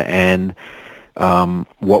drain. And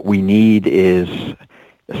what we need is,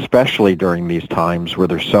 especially during these times where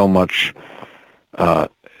there's so much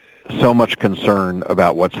concern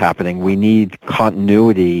about what's happening, we need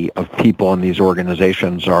continuity of people in these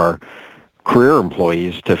organizations, our career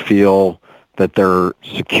employees, to feel that they're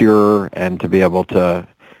secure and to be able to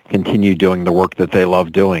continue doing the work that they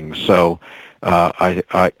love doing. So I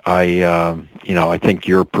think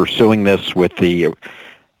you're pursuing this with the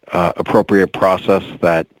appropriate process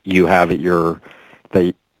that you have at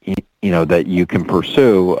that you can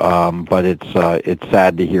pursue. But it's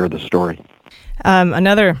sad to hear the story.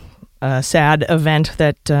 Another sad event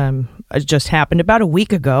that just happened about a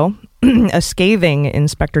week ago. A scathing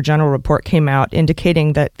Inspector General report came out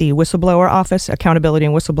indicating that the Whistleblower Office, Accountability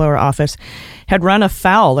and Whistleblower Office, had run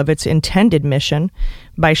afoul of its intended mission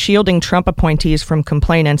by shielding Trump appointees from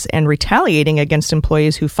complainants and retaliating against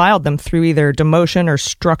employees who filed them through either demotion or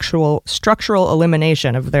structural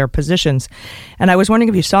elimination of their positions. And I was wondering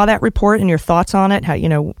if you saw that report and your thoughts on it,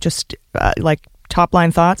 how, just like top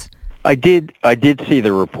line thoughts. I did see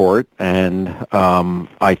the report, and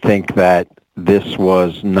I think that this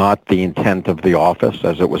was not the intent of the office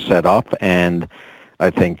as it was set up, and I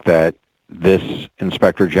think that this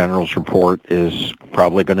Inspector General's report is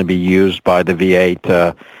probably going to be used by the VA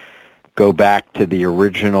to go back to the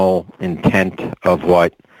original intent of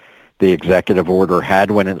what the executive order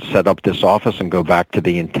had when it set up this office, and go back to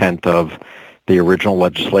the intent of the original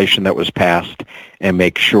legislation that was passed, and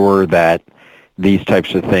make sure that these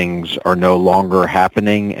types of things are no longer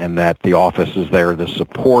happening, and that the office is there to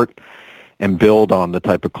support and build on the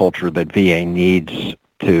type of culture that VA needs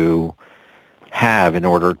to have in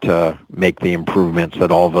order to make the improvements that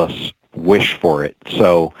all of us wish for it.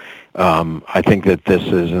 So I think that this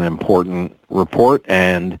is an important report,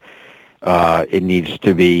 and it needs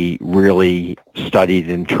to be really studied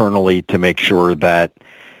internally to make sure that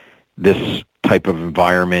this type of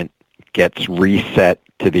environment gets reset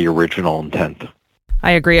to the original intent.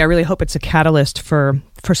 I agree. I really hope it's a catalyst for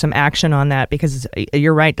some action on that, because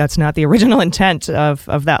you're right, that's not the original intent of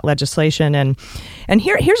that legislation. And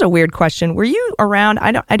here's a weird question. Were you around?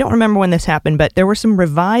 I don't remember when this happened, but there were some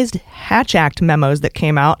revised Hatch Act memos that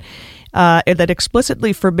came out that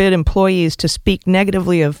explicitly forbid employees to speak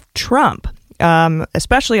negatively of Trump,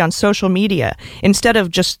 especially on social media, instead of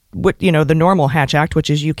just the normal Hatch Act, which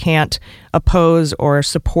is you can't oppose or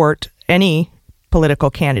support any political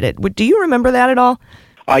candidate. Do you remember that at all?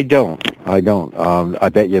 I don't. I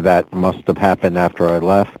bet you that must have happened after I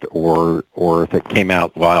left, or if it came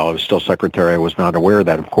out while I was still secretary, I was not aware of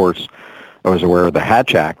that. Of course, I was aware of the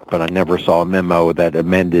Hatch Act, but I never saw a memo that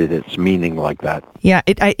amended its meaning like that. Yeah,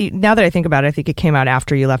 now that I think about it, I think it came out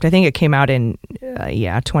after you left. I think it came out in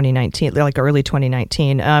 2019, like early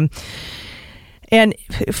 2019. And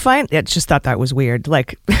I just thought that was weird,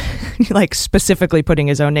 like specifically putting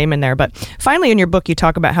his own name in there. But finally, in your book, you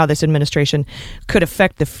talk about how this administration could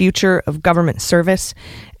affect the future of government service.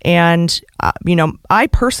 And, I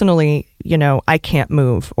personally, I can't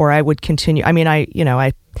move, or I would continue. I mean,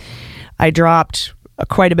 I dropped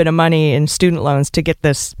quite a bit of money in student loans to get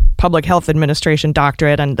this public health administration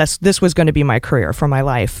doctorate, and this was going to be my career for my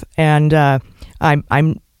life. And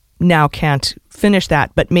I'm now can't finish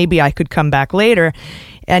that, but maybe I could come back later.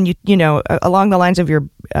 And you know, along the lines of your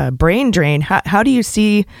brain drain, how do you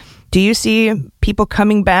see people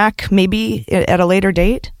coming back maybe at a later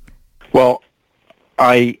date? Well,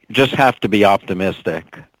 I just have to be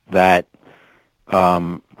optimistic that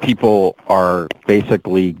people are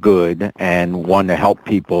basically good and want to help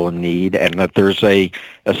people in need, and that there's a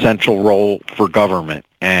essential role for government.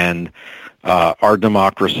 And our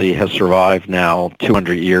democracy has survived now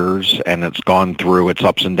 200 years, and it's gone through its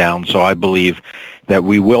ups and downs. So I believe that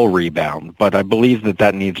we will rebound, but I believe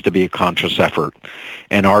that needs to be a conscious effort.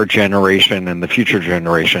 And our generation and the future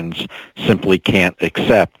generations simply can't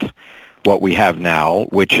accept what we have now,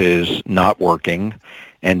 which is not working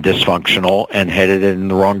and dysfunctional and headed in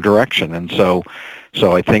the wrong direction. And so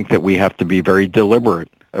I think that we have to be very deliberate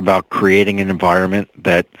about creating an environment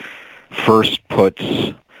that first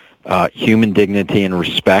puts human dignity and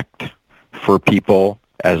respect for people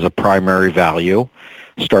as a primary value,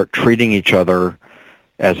 start treating each other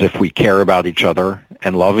as if we care about each other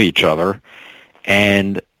and love each other,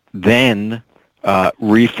 and then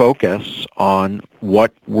refocus on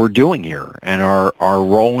what we're doing here. And our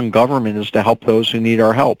role in government is to help those who need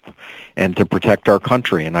our help and to protect our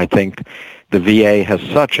country. And I think the VA has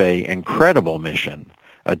such an incredible mission,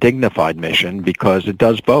 a dignified mission, because it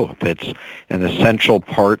does both. It's an essential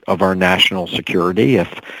part of our national security.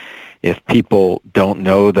 If people don't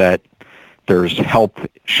know that there's help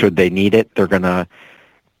should they need it, they're going to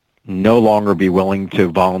no longer be willing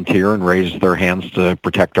to volunteer and raise their hands to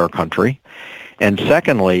protect our country. And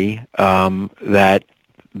secondly, that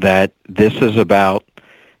this is about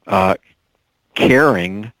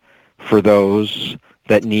caring for those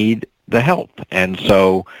that need the help. And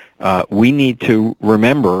so we need to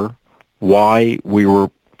remember why we were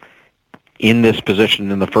in this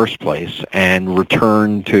position in the first place and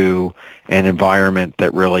return to an environment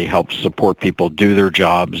that really helps support people do their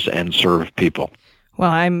jobs and serve people. Well,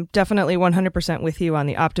 I'm definitely 100% with you on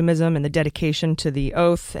the optimism and the dedication to the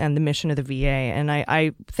oath and the mission of the VA. And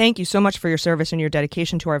I thank you so much for your service and your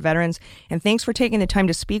dedication to our veterans. And thanks for taking the time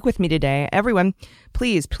to speak with me today. Everyone,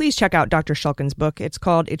 please check out Dr. Shulkin's book. It's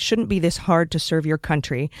called It Shouldn't Be This Hard to Serve Your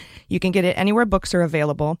Country. You can get it anywhere books are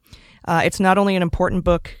available. It's not only an important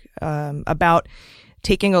book about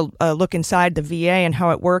taking a look inside the VA and how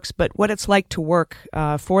it works, but what it's like to work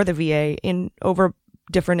for the VA in over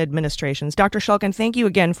different administrations. Dr. Shulkin, thank you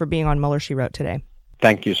again for being on Mueller, She Wrote today.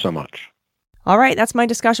 Thank you so much. All right, that's my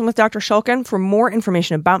discussion with Dr. Shulkin. For more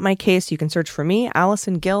information about my case, you can search for me,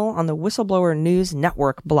 Allison Gill, on the Whistleblower News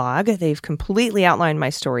Network blog. They've completely outlined my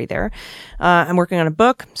story there. I'm working on a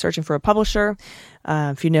book, searching for a publisher,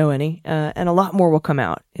 if you know any, and a lot more will come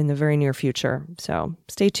out in the very near future. So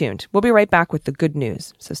stay tuned. We'll be right back with the good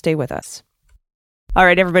news, so stay with us. All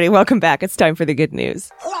right, everybody, welcome back. It's time for the good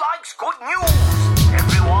news. Who likes good news?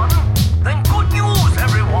 Everyone? Then good news,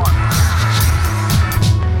 everyone!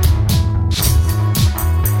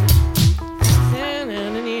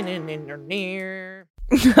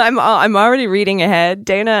 I'm already reading ahead,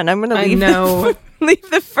 Dana, and I'm going to leave leave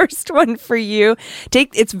the first one for you.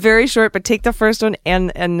 It's very short, but take the first one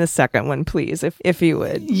and the second one, please, if you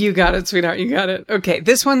would. You got it, sweetheart. You got it. Okay,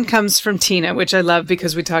 this one comes from Tina, which I love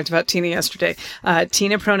because we talked about Tina yesterday.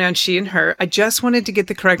 Tina, pronoun she and her. I just wanted to get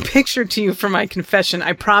the correct picture to you for my confession.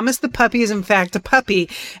 I promise the puppy is in fact a puppy,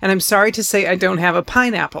 and I'm sorry to say I don't have a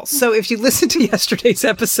pineapple. So if you listened to yesterday's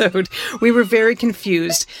episode, we were very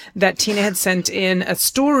confused that Tina had sent in a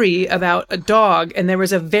story about a dog, and there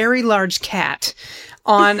was a very large cat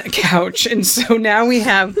on a couch. And so now we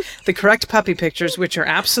have the correct puppy pictures, which are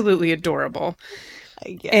absolutely adorable.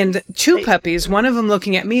 And two puppies, one of them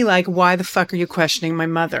looking at me like, why the fuck are you questioning my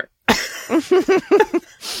mother?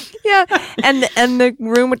 Yeah, and the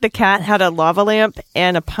room with the cat had a lava lamp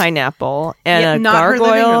and a pineapple and a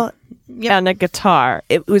gargoyle and a guitar.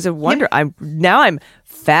 It was a wonder. Yep. I'm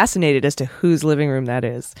fascinated as to whose living room that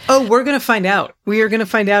is. Oh, we're going to find out. We are going to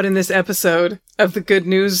find out in this episode of the Good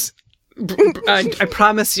News. I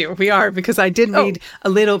promise you we are, because I did read a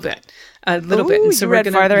little bit. And so you we're read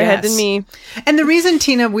gonna, farther ahead than me. And the reason,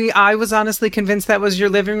 Tina, I was honestly convinced that was your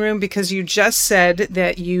living room because you just said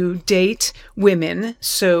that you date women,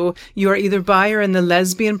 so you are either bi or in the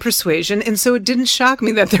lesbian persuasion, and so it didn't shock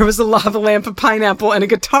me that there was a lava lamp, a pineapple, and a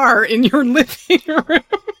guitar in your living room.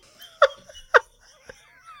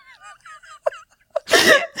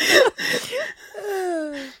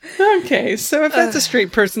 Okay, so if that's a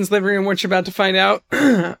straight person's living room, what you're about to find out.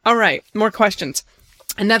 All right, more questions.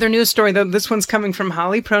 Another news story, though. This one's coming from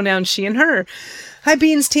Holly, pronoun she and her. Hi,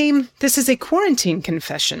 Beans team. This is a quarantine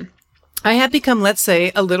confession. I have become, let's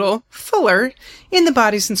say, a little fuller in the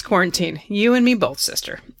body since quarantine. You and me both,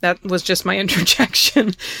 sister. That was just my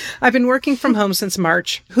interjection. I've been working from home since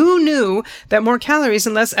March. Who knew that more calories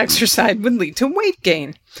and less exercise would lead to weight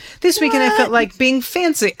gain? This weekend I felt like being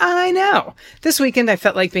fancy. I know. This weekend I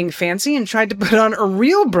felt like being fancy and tried to put on a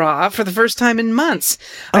real bra for the first time in months.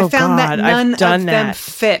 I found that none of them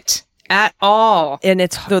fit at all. And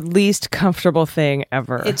it's the least comfortable thing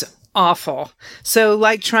ever. It's awful. So,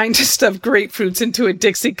 like trying to stuff grapefruits into a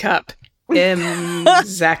Dixie cup.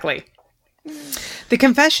 Exactly. The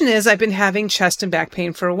confession is I've been having chest and back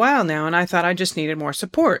pain for a while now, and I thought I just needed more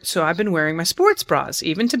support. So I've been wearing my sports bras,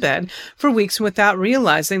 even to bed, for weeks without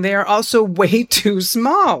realizing they are also way too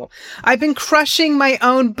small. I've been crushing my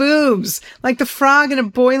own boobs, like the frog in a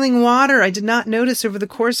boiling water. I did not notice over the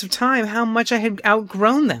course of time how much I had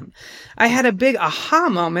outgrown them. I had a big aha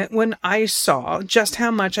moment when I saw just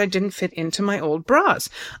how much I didn't fit into my old bras.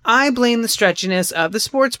 I blame the stretchiness of the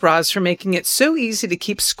sports bras for making it so easy to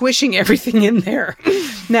keep squishing everything in there.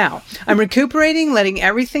 Now, I'm recuperating, letting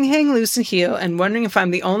everything hang loose and heal, and wondering if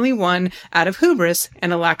I'm the only one out of hubris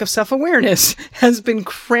and a lack of self-awareness has been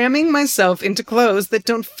cramming myself into clothes that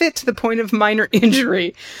don't fit to the point of minor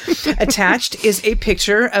injury. Attached is a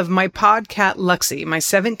picture of my pod cat Luxie, my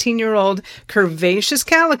 17-year-old curvaceous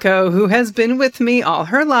calico who has been with me all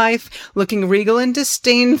her life, looking regal and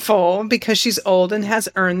disdainful because she's old and has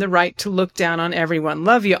earned the right to look down on everyone.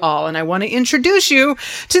 Love you all, and I want to introduce you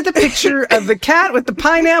to the picture of the cat with the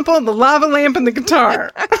pineapple, the lava lamp, and the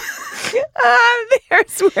guitar.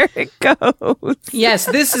 There's where it goes. Yes,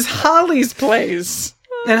 this is Holly's place.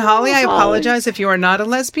 And Holly, I apologize if you are not a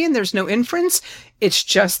lesbian. There's no inference. It's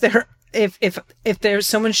just there. If there's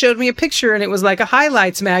someone showed me a picture and it was like a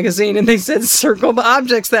highlights magazine and they said circle the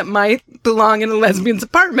objects that might belong in a lesbian's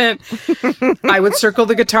apartment, I would circle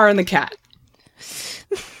the guitar and the cat.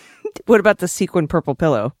 What about the sequin purple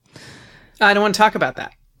pillow? I don't want to talk about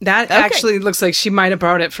that. That actually looks like she might have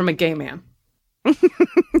borrowed it from a gay man.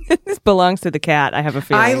 This belongs to the cat, I have a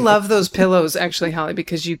feeling. I love those pillows, actually, Holly,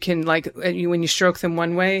 because you can, like, when you stroke them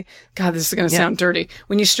one way, God, this is going to sound dirty.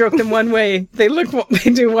 When you stroke them one way, they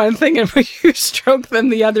do one thing, and when you stroke them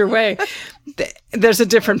the other way, there's a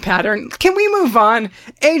different pattern. Can we move on?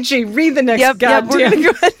 AG, read the next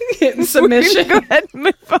goddamn submission. Go ahead and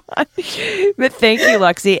move on. But thank you,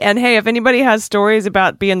 Luxie. And hey, if anybody has stories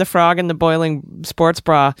about being the frog in the boiling sports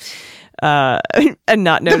bra, and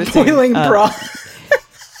not noticing the boiling bra,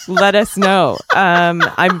 let us know.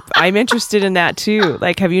 I'm interested in that too.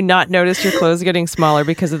 Like, have you not noticed your clothes getting smaller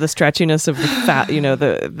because of the stretchiness of the fat,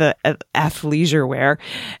 the athleisure wear,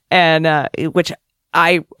 and which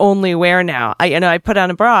I only wear now. I put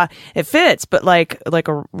on a bra, it fits, but like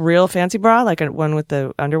a real fancy bra, like a one with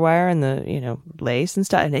the underwire and the lace and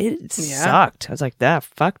stuff, and it sucked. I was like,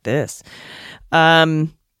 fuck this.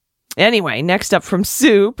 Anyway, next up from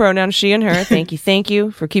Sue, pronoun she and her. Thank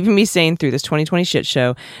you for keeping me sane through this 2020 shit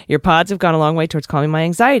show. Your pods have gone a long way towards calming my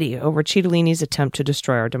anxiety over Cittadini's attempt to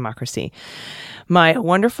destroy our democracy. My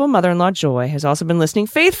wonderful mother-in-law, Joy, has also been listening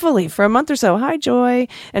faithfully for a month or so. Hi, Joy.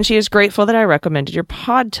 And she is grateful that I recommended your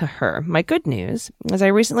pod to her. My good news is I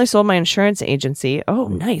recently sold my insurance agency. Oh,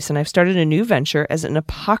 nice. And I've started a new venture as an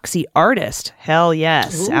epoxy artist. Hell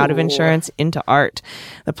yes. Ooh. Out of insurance into art.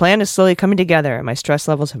 The plan is slowly coming together, and my stress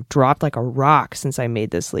levels have dropped like a rock since I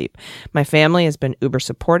made this leap. My family has been uber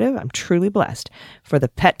supportive. I'm truly blessed. For the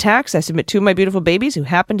pet tax, I submit two of my beautiful babies who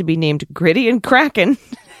happen to be named Gritty and Kraken.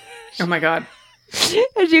 Oh, my God.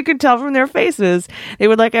 As you can tell from their faces, they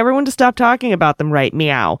would like everyone to stop talking about them, right?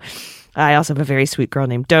 Meow. I also have a very sweet girl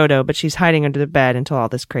named Dodo, but she's hiding under the bed until all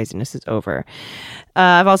this craziness is over.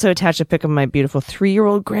 I've also attached a pic of my beautiful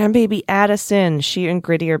 3-year-old grandbaby Addison. She and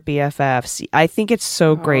Gritty are BFFs. I think it's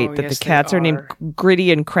so great that the cats are named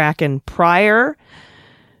Gritty and Kraken prior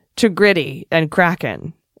to Gritty and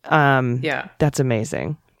Kraken. That's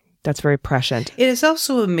amazing. That's very prescient. It is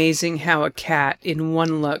also amazing how a cat in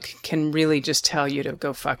one look can really just tell you to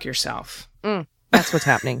go fuck yourself. That's what's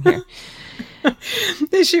happening here.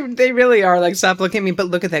 They really are like, stop looking at me, but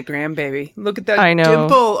look at that grandbaby. Look at that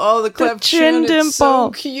dimple. Oh, the cleft chin dimple. It's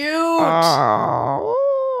so cute. Oh,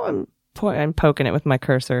 I'm poking it with my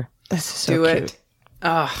cursor. This is so cute. It.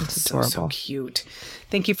 Oh, it's so cute.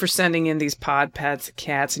 Thank you for sending in these pod pads,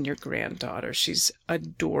 cats, and your granddaughter. She's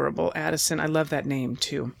adorable. Addison, I love that name,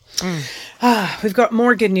 too. We've got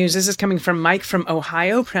more good news. This is coming from Mike from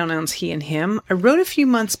Ohio, pronouns he and him. I wrote a few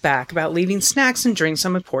months back about leaving snacks and drinks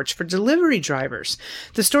on my porch for delivery drivers.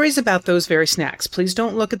 The story's about those very snacks. Please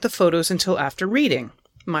don't look at the photos until after reading.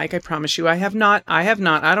 Mike, I promise you, I have not. I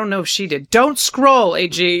don't know if she did. Don't scroll,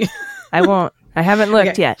 AG. I won't. I haven't looked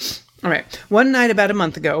Okay. yet. All right. One night about a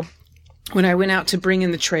month ago, when I went out to bring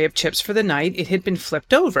in the tray of chips for the night, it had been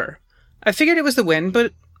flipped over. I figured it was the wind,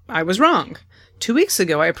 but I was wrong. 2 weeks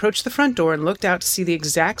ago, I approached the front door and looked out to see the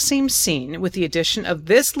exact same scene with the addition of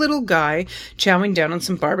this little guy chowing down on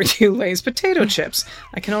some barbecue Lay's potato chips.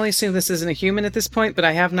 I can only assume this isn't a human at this point, but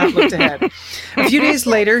I have not looked ahead. A few days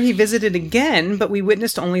later, he visited again, but we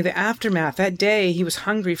witnessed only the aftermath. That day, he was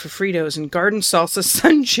hungry for Fritos and garden salsa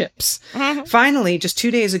sun chips. Finally, just 2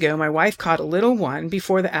 days ago, my wife caught a little one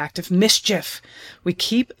before the act of mischief. We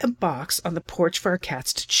keep a box on the porch for our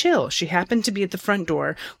cats to chill. She happened to be at the front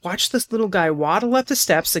door, watched this little guy waddle up the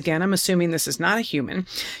steps. Again, I'm assuming this is not a human.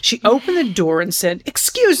 She opened the door and said,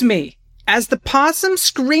 "Excuse me," as the possum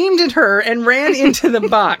screamed at her and ran into the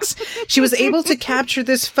box. She was able to capture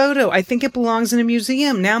this photo. I think it belongs in a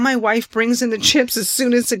museum. Now my wife brings in the chips as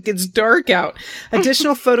soon as it gets dark out.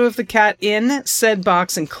 Additional photo of the cat in said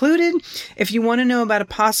box included. If you want to know about a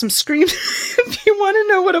possum scream, if you want to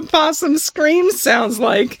know what a possum scream sounds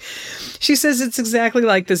like, she says it's exactly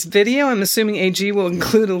like this video. I'm assuming AG will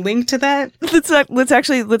include a link to that. Let's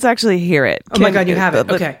actually hear it. Oh my God, you have it.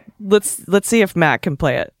 Okay. Let's see if Matt can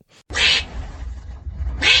play it.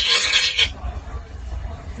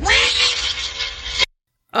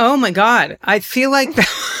 Oh my God. I feel like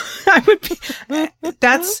I would be,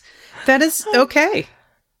 that is okay.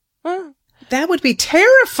 That would be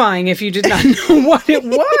terrifying if you did not know what it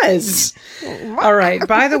was. All right.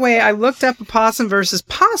 By the way, I looked up opossum versus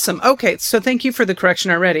possum. Okay. So thank you for the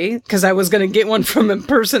correction already, because I was going to get one from a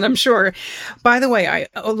person, I'm sure. By the way, I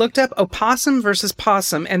looked up opossum versus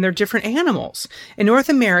possum, and they're different animals. In North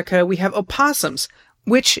America, we have opossums,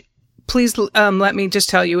 which, please let me just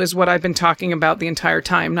tell you, is what I've been talking about the entire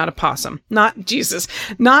time. Not a possum. Not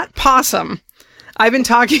possum. I've been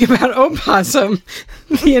talking about opossum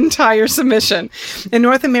the entire submission. In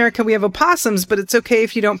North America, we have opossums, but it's okay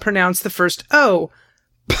if you don't pronounce the first O.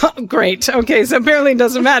 Great. Okay, so apparently it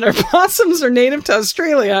doesn't matter. Possums are native to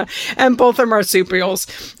Australia, and both are marsupials.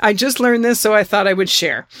 I just learned this, so I thought I would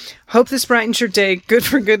share. Hope this brightens your day. Good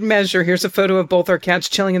for good measure. Here's a photo of both our cats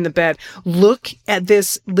chilling in the bed. Look at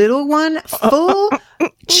this little one, full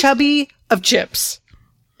chubby of chips.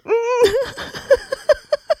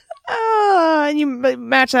 And you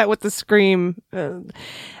match that with the scream. And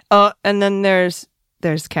then there's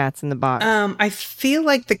cats in the box. I feel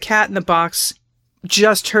like the cat in the box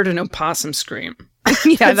just heard an opossum scream.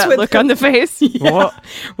 Yeah, that look on the face. Yeah.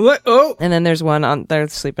 What? Oh. And then there's one they're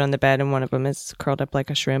sleeping on the bed, and one of them is curled up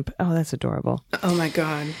like a shrimp. Oh, that's adorable. Oh my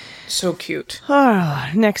God. So cute. Oh,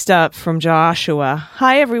 next up from Joshua.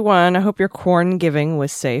 Hi, everyone. I hope your corn giving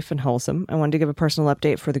was safe and wholesome. I wanted to give a personal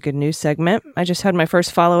update for the good news segment. I just had my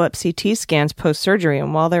first follow-up CT scans post-surgery,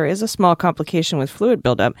 and while there is a small complication with fluid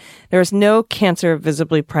buildup, there is no cancer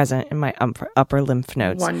visibly present in my upper lymph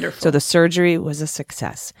nodes. Wonderful. So the surgery was a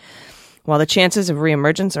success. While the chances of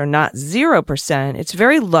reemergence are not 0%, it's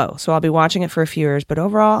very low, so I'll be watching it for a few years, but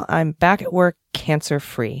overall, I'm back at work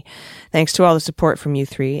cancer-free. Thanks to all the support from you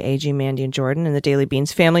three, AG, Mandy, and Jordan, and the Daily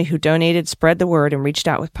Beans family who donated, spread the word, and reached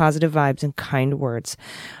out with positive vibes and kind words.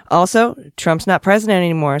 Also, Trump's not president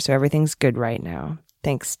anymore, so everything's good right now.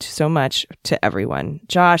 Thanks so much to everyone.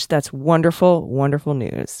 Josh, that's wonderful, wonderful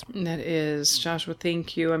news. That is. Joshua,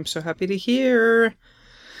 thank you. I'm so happy to hear.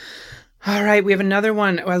 All right, we have another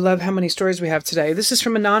one. Oh, I love how many stories we have today. This is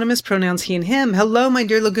from Anonymous, pronouns he and him. Hello, my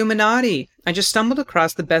dear Leguminati. I just stumbled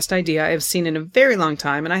across the best idea I have seen in a very long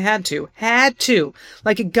time, and I had to,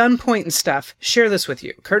 like at gunpoint and stuff, share this with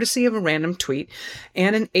you, courtesy of a random tweet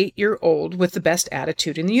and an 8-year-old with the best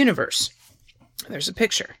attitude in the universe. There's a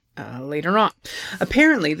picture. Later on.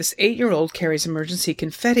 Apparently, this 8-year-old carries emergency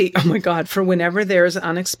confetti, oh my God, for whenever there is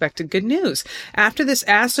unexpected good news. After this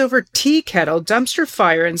ass-over tea kettle dumpster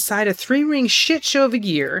fire inside a 3-ring shit show of a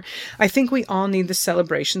year, I think we all need the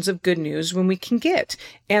celebrations of good news when we can get.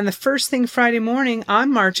 And the first thing Friday morning,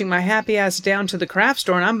 I'm marching my happy ass down to the craft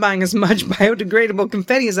store and I'm buying as much biodegradable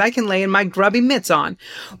confetti as I can lay in my grubby mitts on.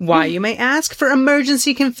 Why, you may ask? For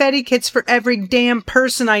emergency confetti kits for every damn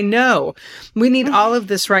person I know. We need all of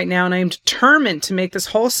this right now, and I am determined to make this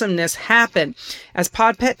wholesomeness happen. As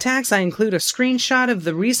Pod Pet Tax, I include a screenshot of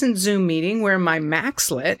the recent Zoom meeting where my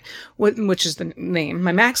Maxlet, which is the name,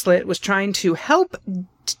 my Maxlet was trying to help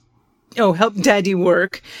daddy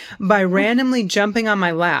work by randomly jumping on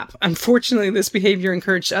my lap. Unfortunately, this behavior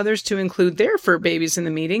encouraged others to include their fur babies in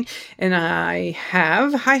the meeting, and I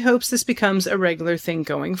have high hopes this becomes a regular thing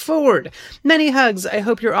going forward. Many hugs. I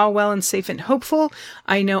hope you're all well and safe and hopeful.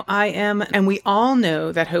 I know I am, and we all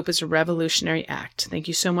know that hope is a revolutionary act. Thank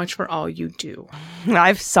you so much for all you do.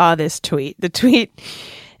 I saw this tweet. The tweet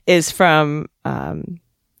is from I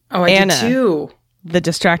Anna, did too. the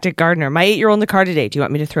distracted gardener. My 8-year-old in the car today. Do you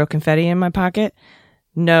want me to throw confetti in my pocket?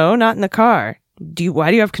 No, not in the car. Why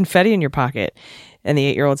do you have confetti in your pocket? And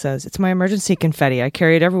the 8-year-old says, it's my emergency confetti. I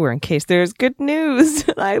carry it everywhere in case there's good news.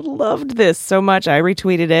 I loved this so much. I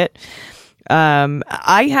retweeted it.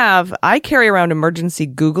 I carry around emergency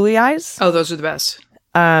googly eyes. Oh, those are the best.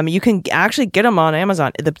 You can actually get them on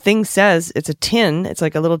Amazon. The thing says it's a tin. It's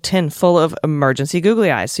like a little tin full of emergency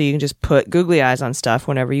googly eyes. So you can just put googly eyes on stuff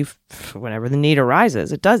whenever the need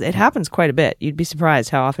arises. It happens quite a bit. You'd be surprised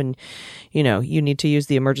how often, you need to use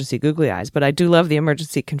the emergency googly eyes. But I do love the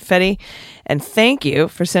emergency confetti. And thank you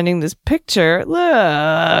for sending this picture.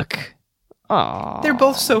 Look. Aww. They're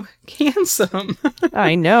both so handsome.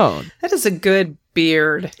 I know. That is a good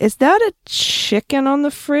beard. Is that a chicken on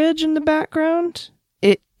the fridge in the background?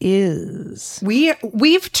 It is.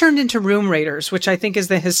 We've turned into room raiders, which I think is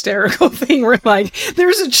the hysterical thing. We're like,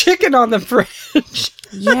 there's a chicken on the fridge.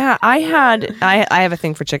 Yeah, I have a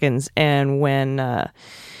thing for chickens, and when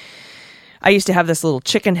I used to have this little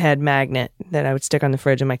chicken head magnet that I would stick on the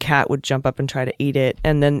fridge, and my cat would jump up and try to eat it.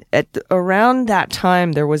 And then around that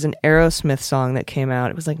time, there was an Aerosmith song that came out.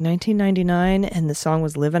 It was like 1999, and the song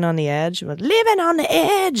was "Living on the Edge." It was "Living on the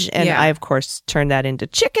Edge," and Yeah. I, of course, turned that into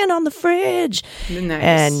 "Chicken on the Fridge." Nice.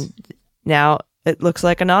 And now it looks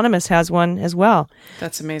like Anonymous has one as well.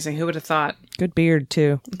 That's amazing. Who would have thought? Good beard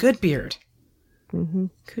too. Good beard. Mm-hmm.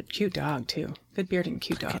 Good, cute dog too. Good beard and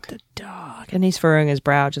cute dog. The dog. And he's furrowing his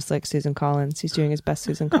brow just like Susan Collins. He's doing his best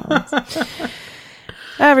Susan Collins.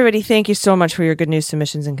 Everybody, thank you so much for your good news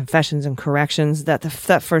submissions and confessions and corrections. That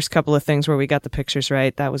first couple of things where we got the pictures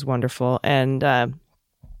right, that was wonderful. And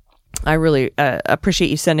I really appreciate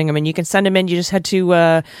you sending them. And you can send them in. You just head to,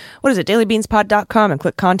 dailybeanspod.com and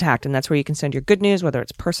click contact. And that's where you can send your good news, whether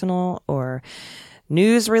it's personal or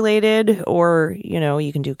news related, or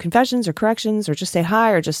you can do confessions or corrections, or just say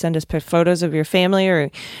hi, or just send us photos of your family or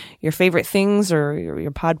your favorite things or your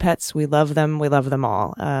pod pets. We love them. We love them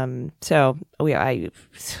all. So I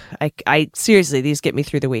seriously, these get me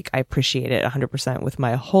through the week. I appreciate it 100% with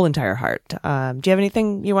my whole entire heart. Do you have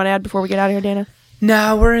anything you want to add before we get out of here, Dana?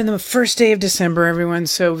 No, we're in the first day of December, everyone.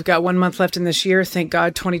 So we've got 1 month left in this year. Thank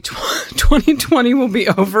God 2020 will be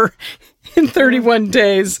over in 31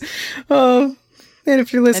 days. Oh. And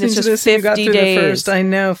if you're listening to this and you got through the first, I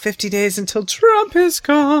know, 50 days until Trump is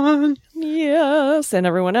gone. Yes, and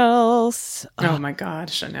everyone else. Oh my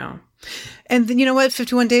gosh, I know. And then you know what?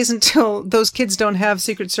 51 days until those kids don't have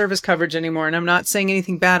Secret Service coverage anymore. And I'm not saying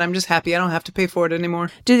anything bad. I'm just happy I don't have to pay for it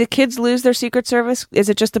anymore. Do the kids lose their Secret Service? Is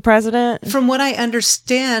it just the president? From what I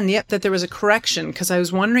understand, that there was a correction, because I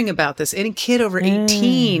was wondering about this. Any kid over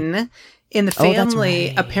 18... in the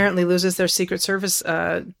family, apparently loses their Secret Service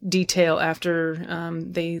detail after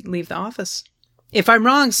they leave the office. If I'm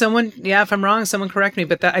wrong, someone correct me.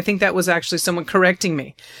 But I think that was actually someone correcting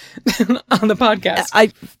me on the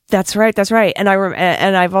podcast. That's right. And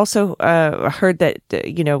I've also heard that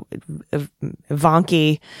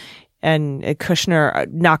Vonke and Kushner are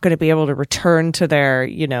not going to be able to return to their,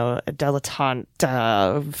 dilettante,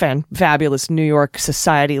 fabulous New York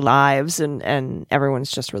society lives, and everyone's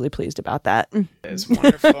just really pleased about that. It's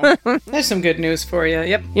wonderful. There's some good news for you.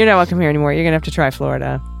 Yep. You're not welcome here anymore. You're going to have to try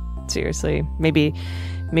Florida. Seriously. Maybe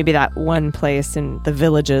that one place in the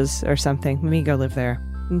Villages or something. Maybe go live there.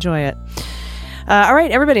 Enjoy it. All right,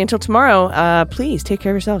 everybody, until tomorrow, please take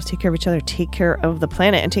care of yourselves, take care of each other, take care of the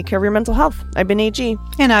planet, and take care of your mental health. I've been AG.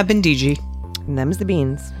 And I've been DG. And them's the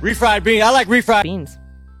beans. Refried beans. I like refried beans.